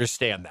 I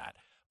understand that.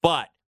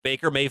 But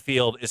Baker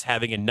Mayfield is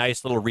having a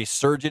nice little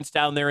resurgence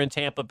down there in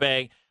Tampa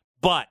Bay.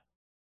 But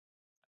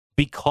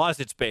because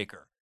it's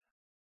Baker,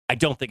 I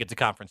don't think it's a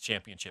conference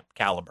championship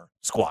caliber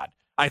squad.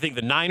 I think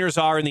the Niners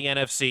are in the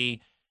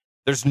NFC.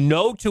 There's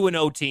no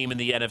 2-0 team in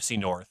the NFC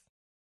North.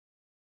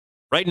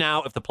 Right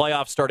now, if the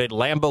playoffs started,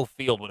 Lambeau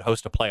Field would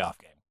host a playoff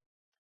game,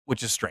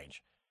 which is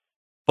strange.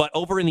 But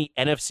over in the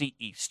NFC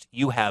East,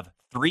 you have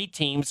 3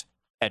 teams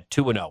at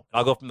 2-0.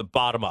 I'll go from the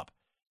bottom up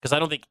because I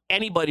don't think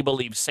anybody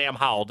believes Sam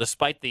Howell,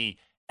 despite the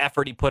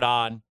effort he put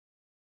on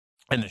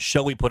and the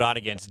show he put on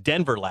against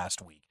Denver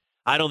last week.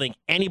 I don't think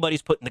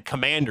anybody's putting the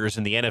Commanders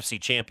in the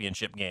NFC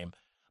Championship game.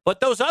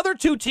 But those other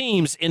 2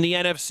 teams in the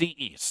NFC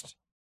East,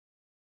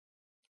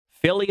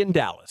 Philly and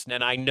Dallas.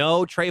 And I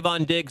know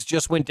Trayvon Diggs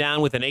just went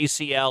down with an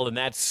ACL, and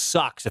that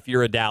sucks if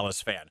you're a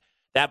Dallas fan.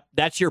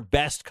 That's your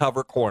best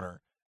cover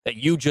corner that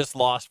you just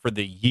lost for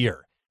the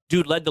year.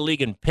 Dude led the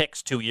league in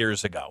picks 2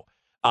 years ago.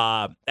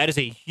 That is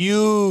a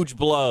huge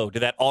blow to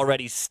that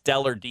already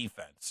stellar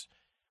defense.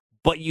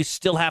 But you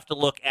still have to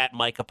look at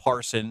Micah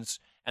Parsons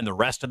and the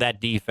rest of that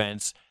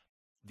defense.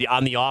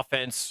 On the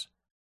offense,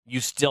 you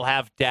still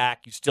have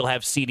Dak, you still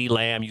have CeeDee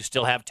Lamb, you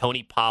still have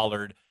Tony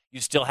Pollard, you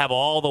still have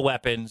all the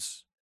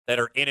weapons that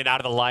are in and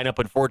out of the lineup.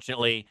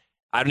 Unfortunately,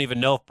 I don't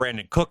even know if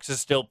Brandon Cooks is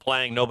still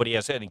playing. Nobody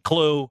has any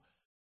clue.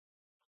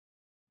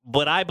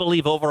 But I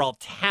believe overall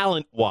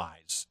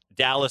talent-wise,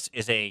 Dallas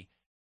is a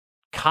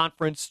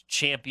conference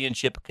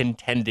championship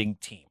contending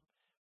team.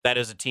 That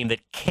is a team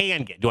that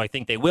can get. Do I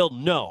think they will?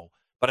 No.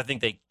 But I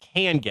think they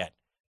can get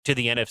to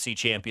the NFC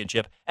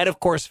Championship. And, of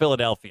course,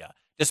 Philadelphia.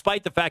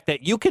 Despite the fact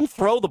that you can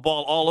throw the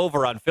ball all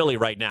over on Philly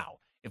right now.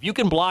 If you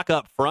can block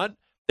up front,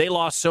 they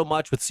lost so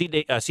much with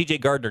C.J.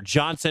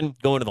 Gardner-Johnson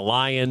going to the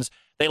Lions.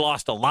 They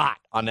lost a lot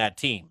on that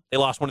team. They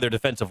lost one of their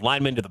defensive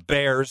linemen to the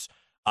Bears.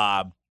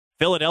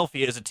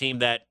 Philadelphia is a team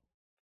that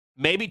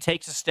maybe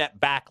takes a step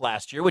back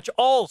last year, which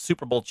all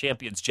Super Bowl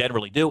champions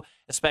generally do,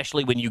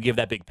 especially when you give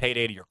that big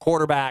payday to your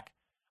quarterback.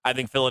 I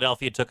think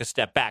Philadelphia took a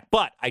step back.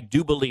 But I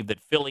do believe that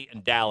Philly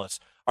and Dallas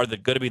are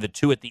going to be the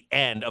 2 at the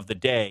end of the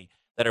day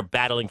that are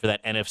battling for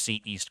that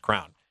NFC East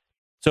crown.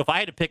 So if I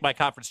had to pick my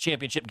conference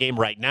championship game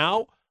right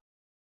now,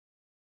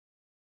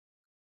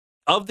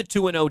 of the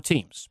 2-0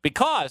 teams,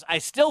 because I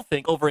still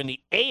think over in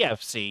the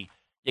AFC,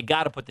 you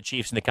got to put the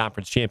Chiefs in the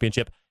conference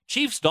championship.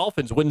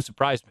 Chiefs-Dolphins wouldn't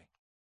surprise me.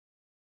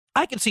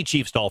 I can see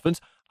Chiefs-Dolphins.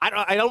 I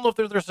don't know if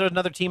there's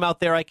another team out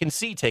there I can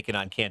see taking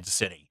on Kansas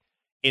City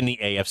in the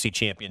AFC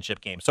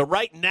championship game. So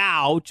right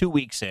now, 2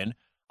 weeks in,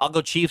 I'll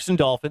go Chiefs and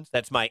Dolphins.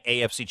 That's my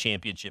AFC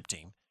championship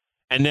team.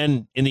 And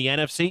then in the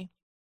NFC,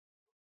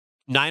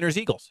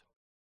 Niners-Eagles.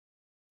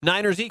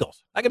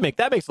 Niners-Eagles.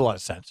 That makes a lot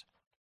of sense,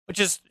 which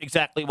is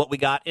exactly what we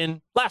got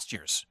in last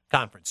year's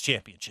conference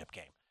championship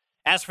game.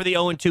 As for the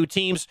 0-2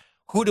 teams,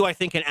 who do I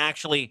think can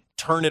actually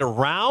turn it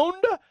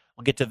around?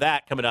 We'll get to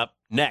that coming up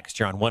next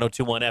here on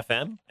 102.1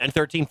 FM and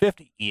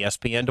 1350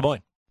 ESPN Des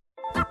Moines.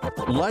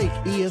 Like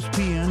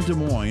ESPN Des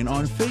Moines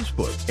on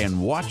Facebook and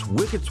watch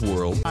Wicket's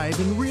World live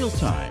in real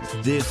time.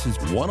 This is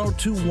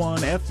 102.1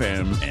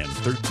 FM and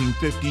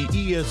 1350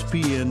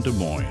 ESPN Des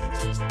Moines.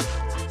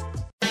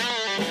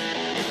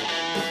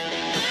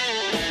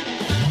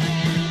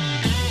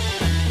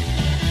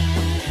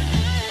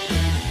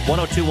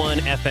 .102.1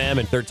 FM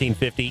and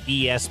 1350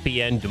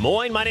 ESPN Des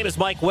Moines. My name is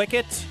Mike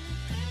Wicket.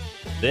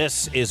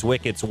 This is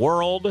Wicket's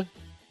World.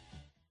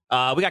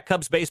 We got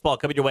Cubs baseball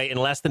coming your way in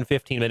less than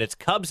 15 minutes.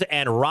 Cubs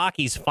and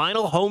Rockies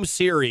final home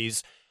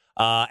series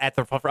at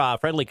the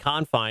friendly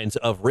confines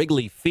of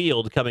Wrigley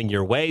Field coming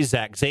your way.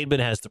 Zach Zaidman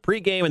has the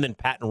pregame, and then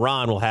Pat and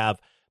Ron will have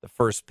the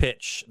first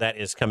pitch that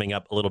is coming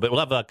up a little bit.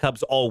 We'll have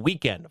Cubs all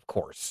weekend, of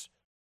course.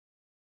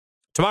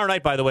 Tomorrow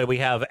night, by the way, we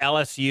have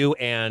LSU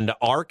and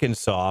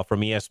Arkansas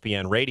from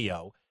ESPN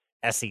Radio,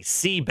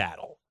 SEC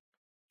battle.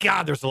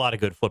 God, there's a lot of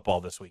good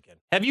football this weekend.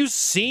 Have you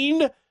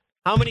seen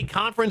how many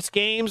conference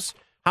games,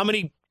 how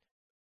many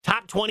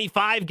top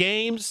 25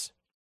 games?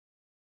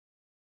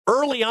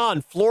 Early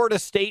on, Florida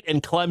State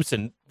and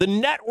Clemson, the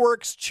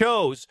networks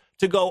chose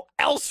to go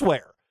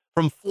elsewhere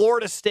from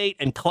Florida State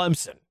and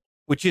Clemson,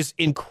 which is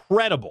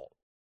incredible.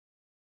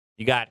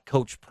 You got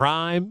Coach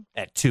Prime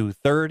at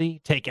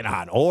 2:30 taking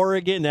on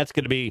Oregon. That's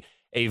going to be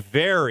a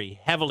very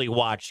heavily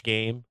watched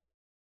game.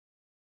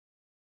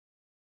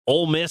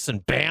 Ole Miss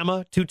and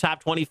Bama, two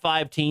top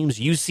 25 teams.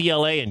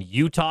 UCLA and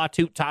Utah,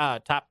 two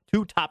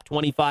top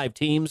 25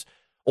 teams.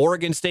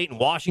 Oregon State and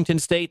Washington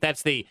State.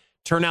 That's the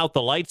Turn Out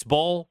the Lights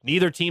Bowl.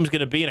 Neither team's going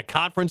to be in a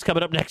conference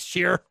coming up next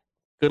year.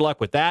 Good luck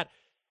with that.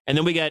 And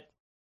then we got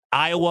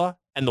Iowa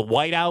and the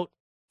Whiteout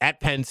at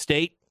Penn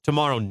State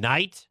tomorrow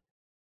night.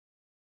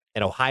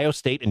 And Ohio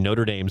State and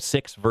Notre Dame,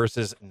 6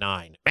 versus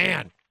 9.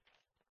 Man,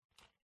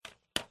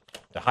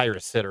 to hire a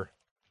sitter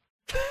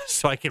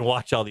so I can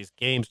watch all these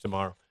games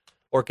tomorrow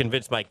or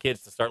convince my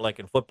kids to start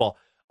liking football.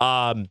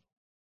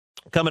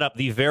 Coming up,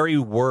 the very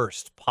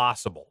worst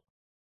possible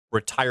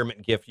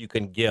retirement gift you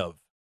can give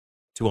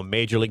to a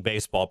Major League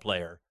Baseball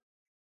player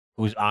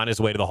who's on his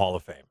way to the Hall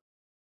of Fame.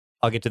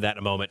 I'll get to that in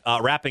a moment.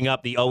 Wrapping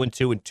up the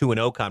 0-2 and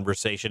 2-0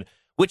 conversation,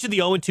 which of the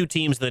 0-2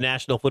 teams in the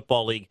National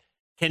Football League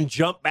can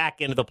jump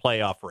back into the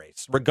playoff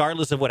race,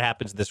 regardless of what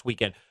happens this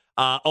weekend?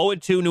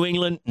 0-2 New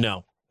England?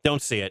 No,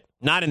 don't see it.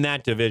 Not in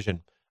that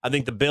division. I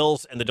think the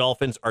Bills and the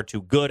Dolphins are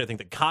too good. I think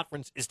the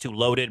conference is too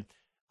loaded.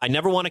 I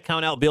never want to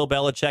count out Bill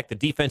Belichick. The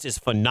defense is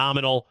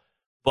phenomenal,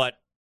 but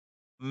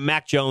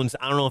Mac Jones,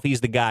 I don't know if he's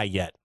the guy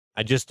yet.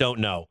 I just don't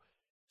know.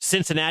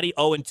 Cincinnati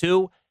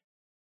 0-2.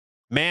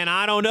 Man,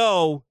 I don't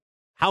know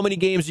how many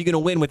games you're going to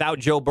win without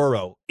Joe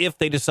Burrow if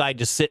they decide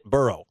to sit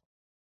Burrow.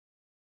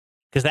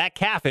 Because that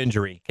calf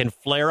injury can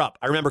flare up.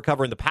 I remember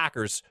covering the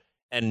Packers,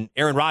 and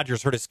Aaron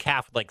Rodgers hurt his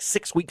calf with like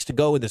 6 weeks to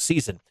go in the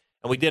season.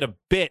 And we did a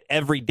bit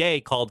every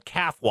day called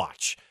Calf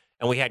Watch.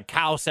 And we had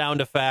cow sound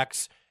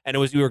effects. And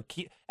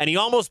he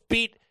almost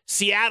beat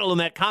Seattle in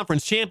that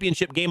conference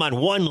championship game on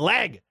one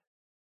leg.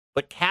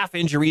 But calf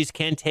injuries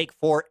can take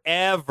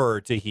forever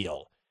to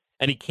heal.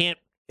 And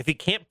if he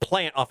can't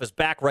plant off his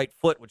back right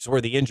foot, which is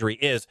where the injury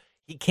is,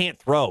 he can't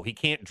throw. He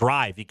can't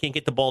drive. He can't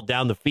get the ball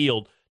down the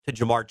field to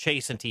Jamar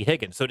Chase and T.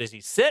 Higgins. So does he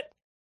sit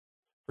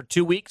for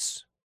 2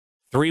 weeks,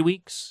 3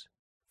 weeks,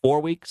 4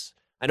 weeks?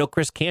 I know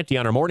Chris Canty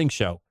on our morning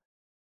show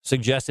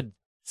suggested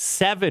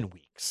 7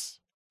 weeks,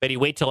 but he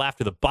wait till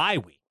after the bye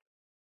week.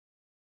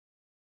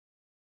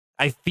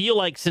 I feel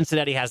like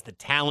Cincinnati has the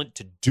talent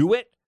to do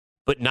it,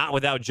 but not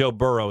without Joe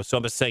Burrow. So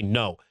I'm just saying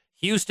no.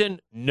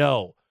 Houston,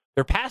 no.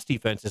 Their pass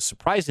defense is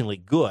surprisingly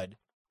good.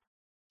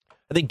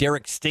 I think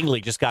Derek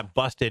Stingley just got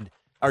busted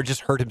or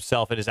just hurt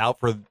himself and is out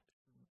for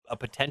a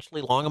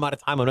potentially long amount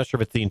of time. I'm not sure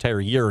if it's the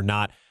entire year or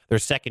not. Their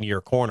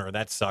second-year corner.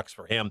 That sucks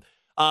for him.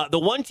 The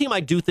one team I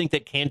do think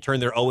that can turn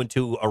their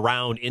 0-2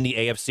 around in the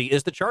AFC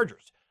is the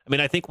Chargers. I mean,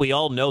 I think we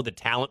all know the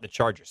talent the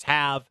Chargers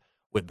have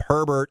with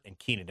Herbert and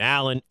Keenan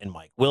Allen and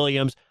Mike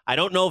Williams. I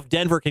don't know if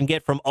Denver can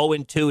get from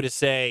 0-2 to,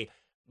 say,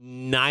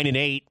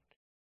 9-8.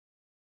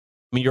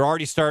 I mean, you're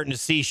already starting to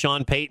see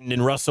Sean Payton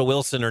and Russell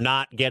Wilson are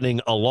not getting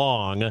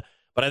along,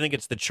 but I think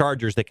it's the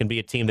Chargers that can be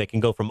a team that can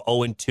go from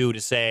 0-2 to,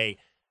 say,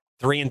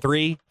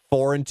 3-3,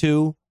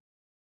 4-2,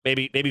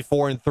 maybe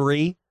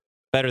 4-3,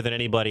 better than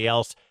anybody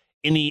else.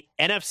 In the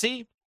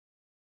NFC,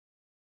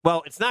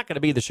 well, it's not going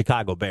to be the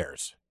Chicago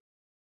Bears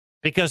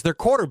because their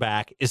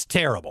quarterback is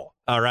terrible,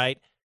 all right?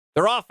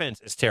 Their offense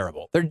is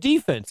terrible. Their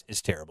defense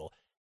is terrible.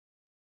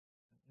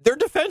 Their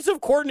defensive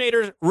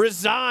coordinator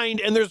resigned,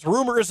 and there's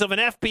rumors of an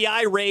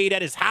FBI raid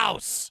at his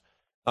house,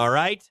 all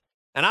right?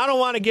 And I don't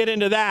want to get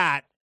into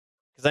that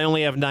because I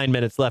only have 9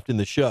 minutes left in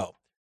the show.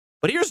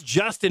 But here's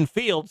Justin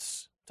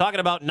Fields talking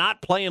about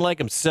not playing like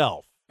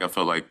himself. I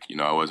felt like,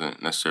 I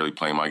wasn't necessarily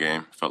playing my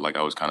game. I felt like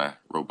I was kind of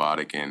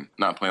robotic and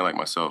not playing like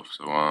myself.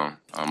 So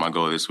my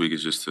goal this week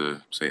is just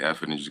to say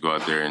F it and just go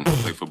out there and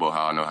play football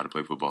how I know how to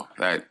play football.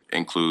 That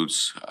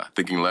includes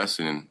thinking less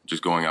and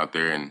just going out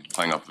there and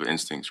playing off of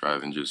instincts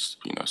rather than just,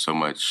 so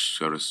much,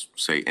 so to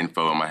say,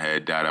 info in my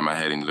head, data in my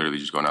head, and literally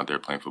just going out there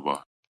playing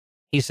football.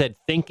 He said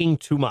thinking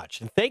too much.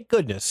 And thank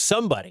goodness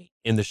somebody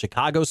in the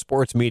Chicago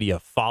sports media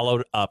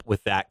followed up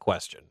with that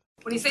question.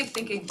 When you say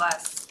thinking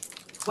less,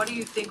 what do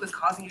you think was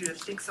causing you to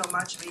think so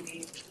much,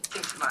 maybe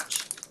think too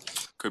much?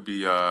 Could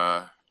be,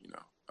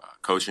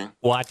 coaching.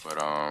 What?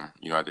 But,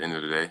 at the end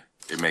of the day,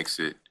 it makes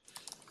it,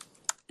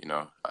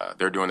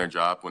 they're doing their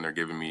job when they're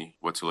giving me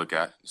what to look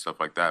at and stuff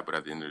like that. But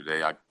at the end of the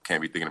day, I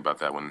can't be thinking about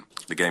that when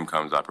the game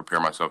comes. I prepare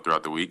myself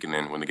throughout the week, and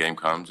then when the game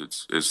comes,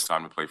 it's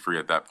time to play free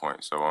at that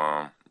point.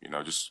 So,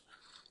 just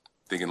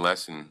thinking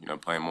less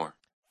and, playing more.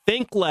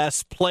 Think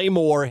less, play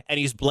more, and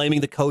he's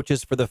blaming the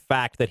coaches for the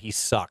fact that he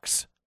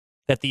sucks.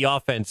 That the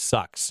offense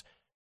sucks,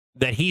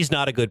 that he's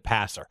not a good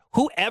passer.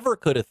 Whoever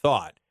could have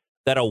thought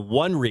that a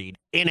one-read,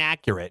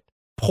 inaccurate,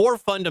 poor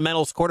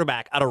fundamentals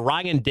quarterback out of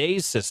Ryan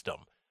Day's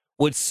system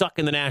would suck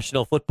in the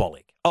National Football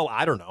League? Oh,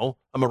 I don't know.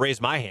 I'm going to raise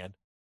my hand.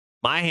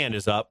 My hand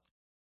is up.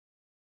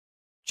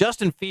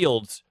 Justin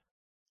Fields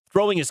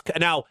throwing his...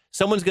 Now,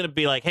 someone's going to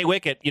be like, hey,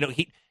 Wicket,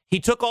 he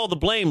took all the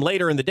blame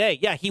later in the day.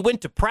 Yeah, he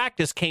went to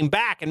practice, came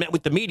back, and met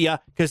with the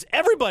media because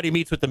everybody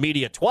meets with the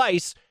media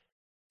twice.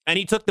 And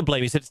he took the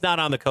blame. He said, it's not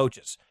on the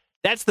coaches.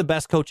 That's the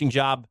best coaching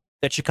job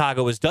that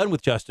Chicago has done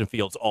with Justin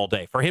Fields all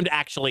day, for him to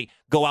actually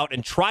go out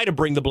and try to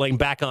bring the blame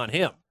back on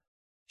him.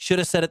 Should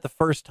have said it the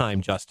first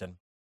time, Justin.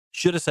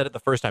 Should have said it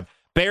the first time.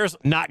 Bears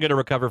not going to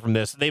recover from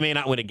this. They may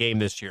not win a game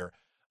this year.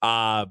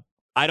 I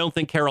don't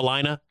think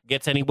Carolina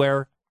gets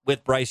anywhere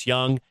with Bryce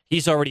Young.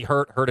 He's already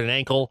hurt an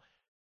ankle,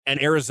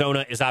 and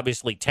Arizona is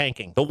obviously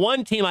tanking. The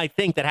one team I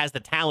think that has the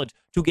talent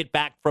to get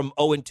back from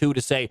 0-2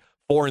 to, say,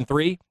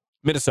 4-3,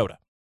 Minnesota.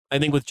 I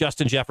think with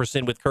Justin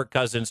Jefferson, with Kirk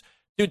Cousins,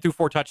 dude threw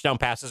 4 touchdown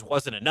passes,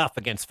 wasn't enough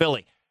against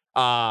Philly.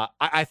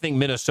 I think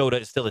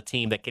Minnesota is still a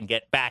team that can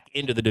get back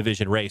into the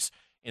division race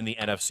in the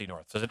NFC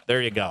North. So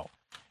there you go.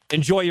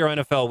 Enjoy your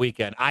NFL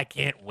weekend. I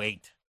can't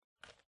wait.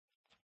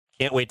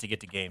 Can't wait to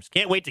get to games.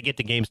 Can't wait to get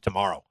to games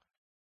tomorrow.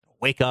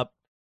 Wake up,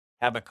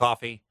 have my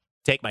coffee,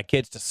 take my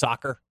kids to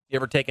soccer. You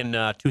ever taken 2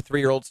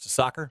 3-year-olds to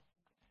soccer?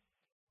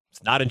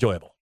 It's not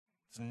enjoyable.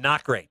 It's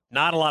not great.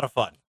 Not a lot of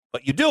fun.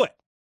 But you do it.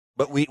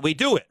 But we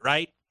do it,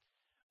 right?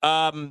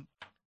 Have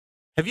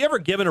you ever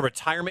given a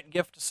retirement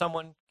gift to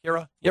someone,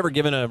 Kira? You ever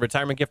given a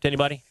retirement gift to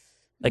anybody?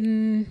 Like,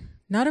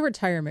 not a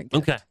retirement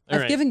gift. Okay.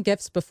 I've given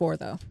gifts before,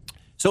 though.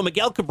 So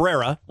Miguel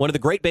Cabrera, one of the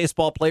great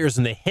baseball players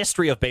in the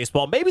history of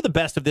baseball, maybe the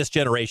best of this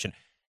generation.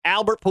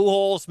 Albert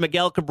Pujols,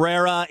 Miguel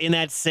Cabrera in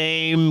that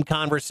same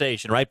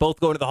conversation, right? Both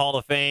going to the Hall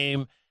of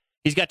Fame.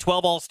 He's got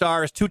 12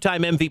 All-Stars,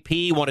 2-time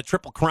MVP, won a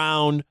Triple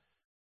Crown,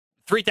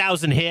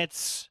 3,000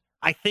 hits.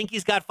 I think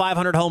he's got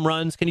 500 home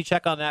runs. Can you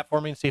check on that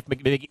for me and see if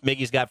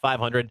Miggy's got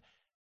 500?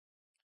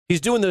 He's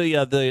doing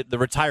the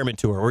retirement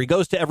tour where he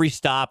goes to every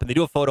stop and they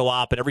do a photo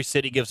op and every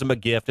city gives him a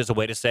gift as a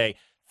way to say,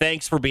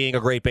 thanks for being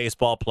a great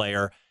baseball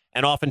player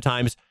and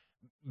oftentimes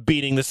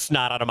beating the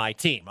snot out of my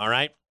team, all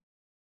right?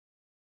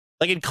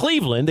 Like in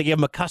Cleveland, they gave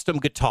him a custom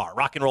guitar.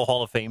 Rock and Roll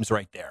Hall of Fame's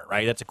right there,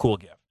 right? That's a cool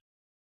gift.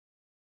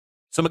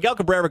 So Miguel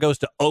Cabrera goes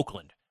to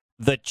Oakland,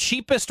 the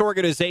cheapest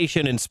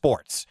organization in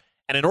sports,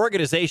 and an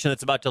organization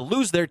that's about to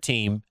lose their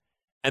team,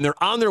 and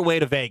they're on their way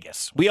to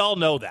Vegas. We all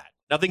know that.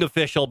 Nothing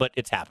official, but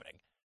it's happening.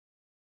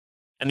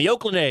 And the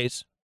Oakland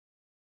A's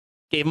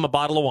gave him a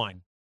bottle of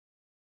wine.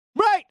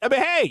 Right. I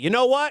mean, hey, you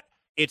know what?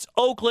 It's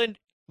Oakland,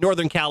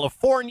 Northern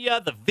California.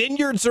 The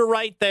vineyards are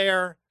right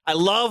there. I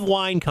love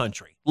wine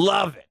country.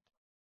 Love it.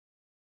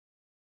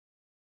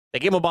 They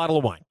gave him a bottle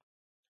of wine.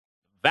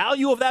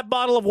 Value of that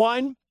bottle of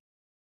wine,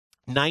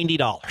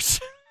 $90.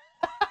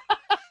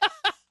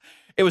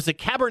 It was a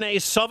Cabernet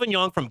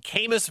Sauvignon from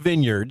Camus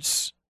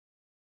Vineyards.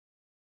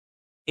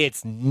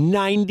 It's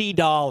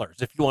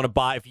 $90 if you want to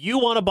buy. If you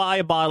want to buy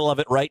a bottle of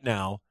it right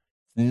now,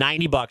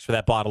 $90 for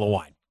that bottle of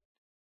wine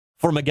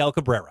for Miguel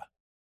Cabrera,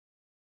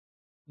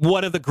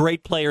 one of the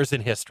great players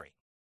in history.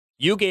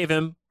 You gave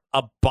him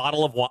a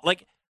bottle of wine.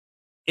 Like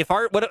if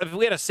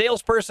we had a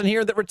salesperson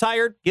here that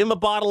retired, give him a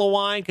bottle of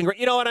wine.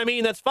 You know what I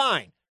mean? That's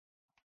fine.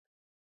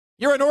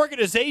 You're an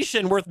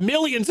organization worth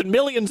millions and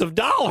millions of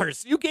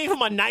dollars. You gave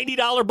him a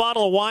 $90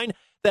 bottle of wine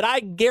that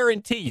I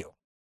guarantee you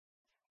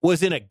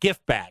was in a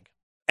gift bag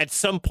at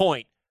some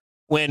point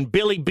when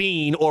Billy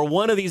Beane or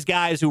one of these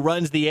guys who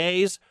runs the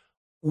A's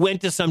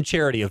went to some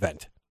charity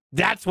event.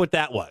 That's what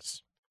that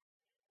was.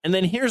 And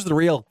then here's the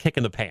real kick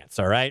in the pants,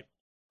 all right?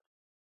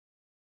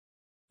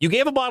 You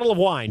gave a bottle of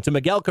wine to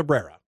Miguel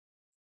Cabrera,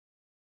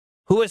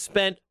 who has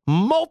spent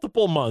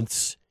multiple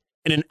months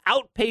in an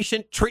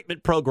outpatient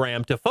treatment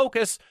program to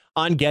focus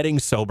on getting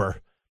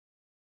sober.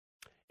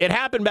 It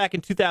happened back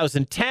in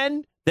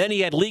 2010. Then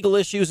he had legal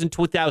issues in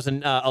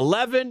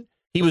 2011.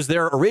 He was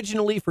there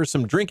originally for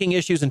some drinking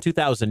issues in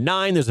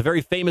 2009. There's a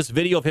very famous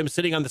video of him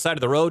sitting on the side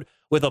of the road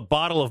with a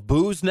bottle of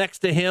booze next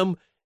to him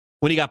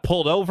when he got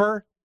pulled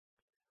over.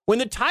 When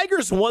the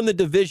Tigers won the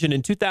division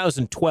in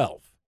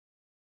 2012,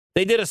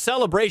 they did a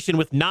celebration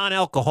with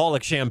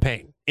non-alcoholic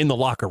champagne in the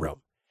locker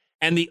room.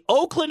 And the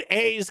Oakland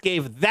A's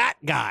gave that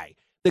guy,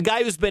 the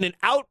guy who's been an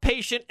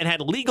outpatient and had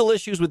legal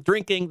issues with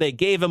drinking, they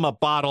gave him a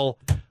bottle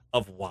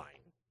of wine.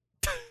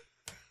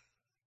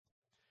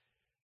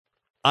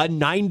 A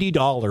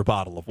 $90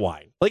 bottle of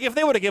wine. Like if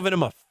they would have given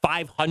him a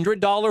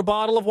 $500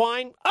 bottle of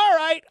wine, all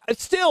right,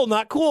 it's still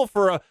not cool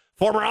for a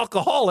former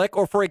alcoholic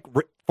or for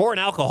an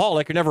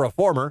alcoholic. You're never a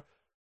former.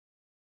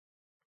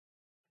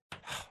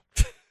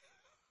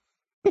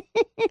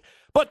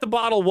 But the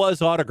bottle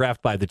was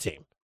autographed by the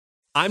team.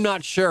 I'm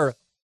not sure.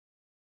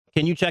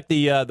 Can you check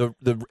the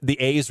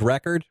A's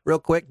record real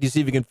quick? Do you see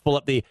if you can pull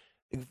up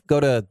go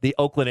to the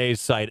Oakland A's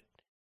site,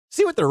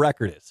 see what their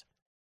record is?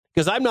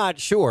 Because I'm not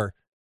sure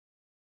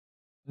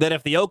that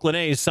if the Oakland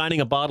A's signing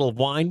a bottle of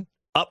wine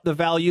up the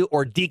value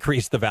or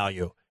decrease the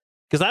value.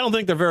 Because I don't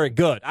think they're very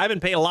good. I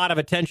haven't paid a lot of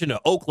attention to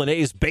Oakland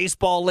A's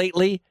baseball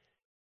lately.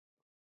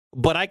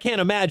 But I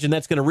can't imagine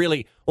that's going to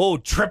really,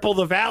 triple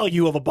the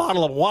value of a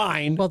bottle of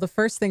wine. Well, the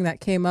first thing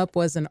that came up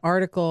was an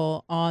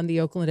article on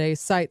the Oakland A's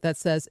site that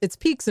says it's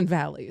peaks and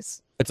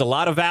valleys. It's a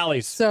lot of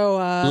valleys. So,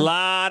 a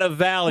lot of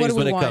valleys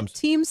when it comes.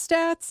 Team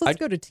stats? Let's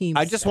go to team stats.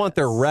 I just want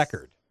their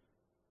record.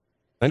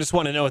 I just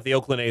want to know what the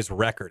Oakland A's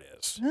record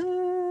is.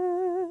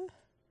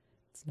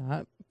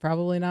 It's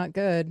probably not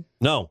good.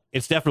 No,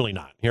 it's definitely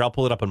not. Here, I'll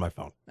pull it up on my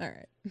phone. All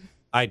right.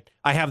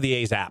 I have the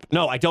A's app.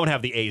 No, I don't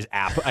have the A's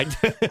app.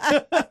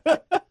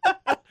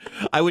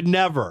 I would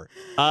never.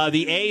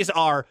 The A's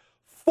are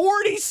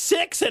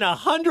 46 and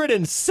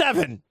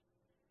 107.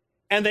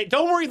 And they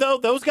don't worry, though,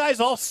 those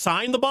guys all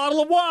signed the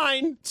bottle of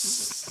wine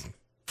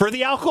for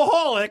the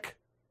alcoholic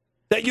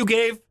that you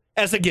gave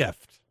as a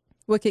gift.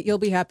 Wicket, you'll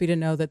be happy to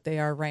know that they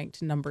are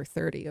ranked number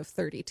 30 of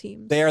 30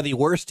 teams. They are the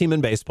worst team in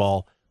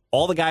baseball.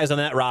 All the guys on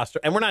that roster,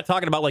 and we're not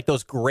talking about like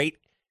those great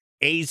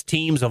A's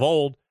teams of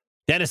old.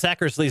 Dennis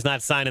Eckersley's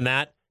not signing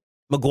that.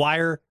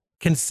 McGuire,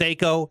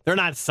 Canseco, they're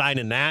not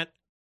signing that.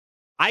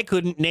 I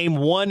couldn't name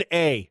one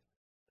A.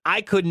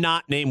 I could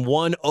not name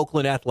one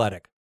Oakland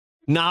Athletic.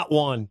 Not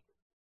one.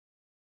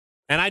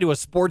 And I do a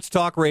sports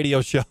talk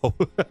radio show.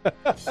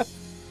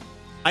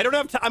 I don't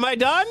have time. Am I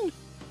done?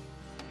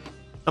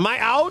 Am I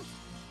out?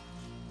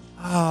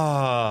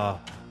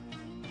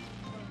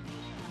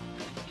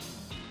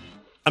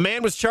 A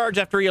man was charged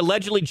after he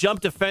allegedly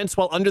jumped a fence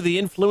while under the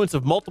influence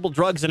of multiple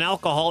drugs and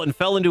alcohol and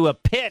fell into a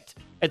pit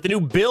at the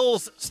new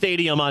Bills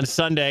Stadium on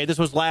Sunday. This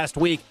was last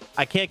week.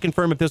 I can't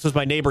confirm if this was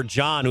my neighbor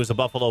John, who's a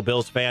Buffalo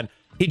Bills fan.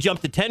 He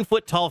jumped a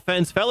 10-foot-tall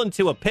fence, fell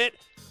into a pit.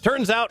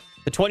 Turns out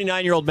the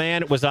 29-year-old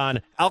man was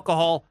on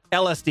alcohol,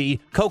 LSD,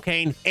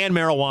 cocaine, and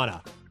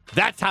marijuana.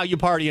 That's how you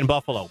party in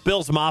Buffalo.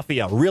 Bills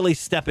Mafia really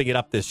stepping it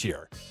up this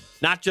year.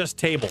 Not just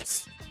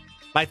tables.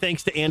 My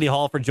thanks to Andy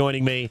Hall for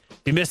joining me.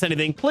 If you miss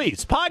anything,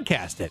 please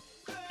podcast it.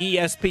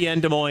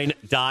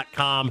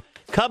 ESPNDesMoines.com.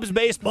 Cubs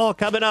baseball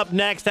coming up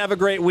next. Have a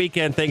great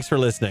weekend. Thanks for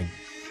listening.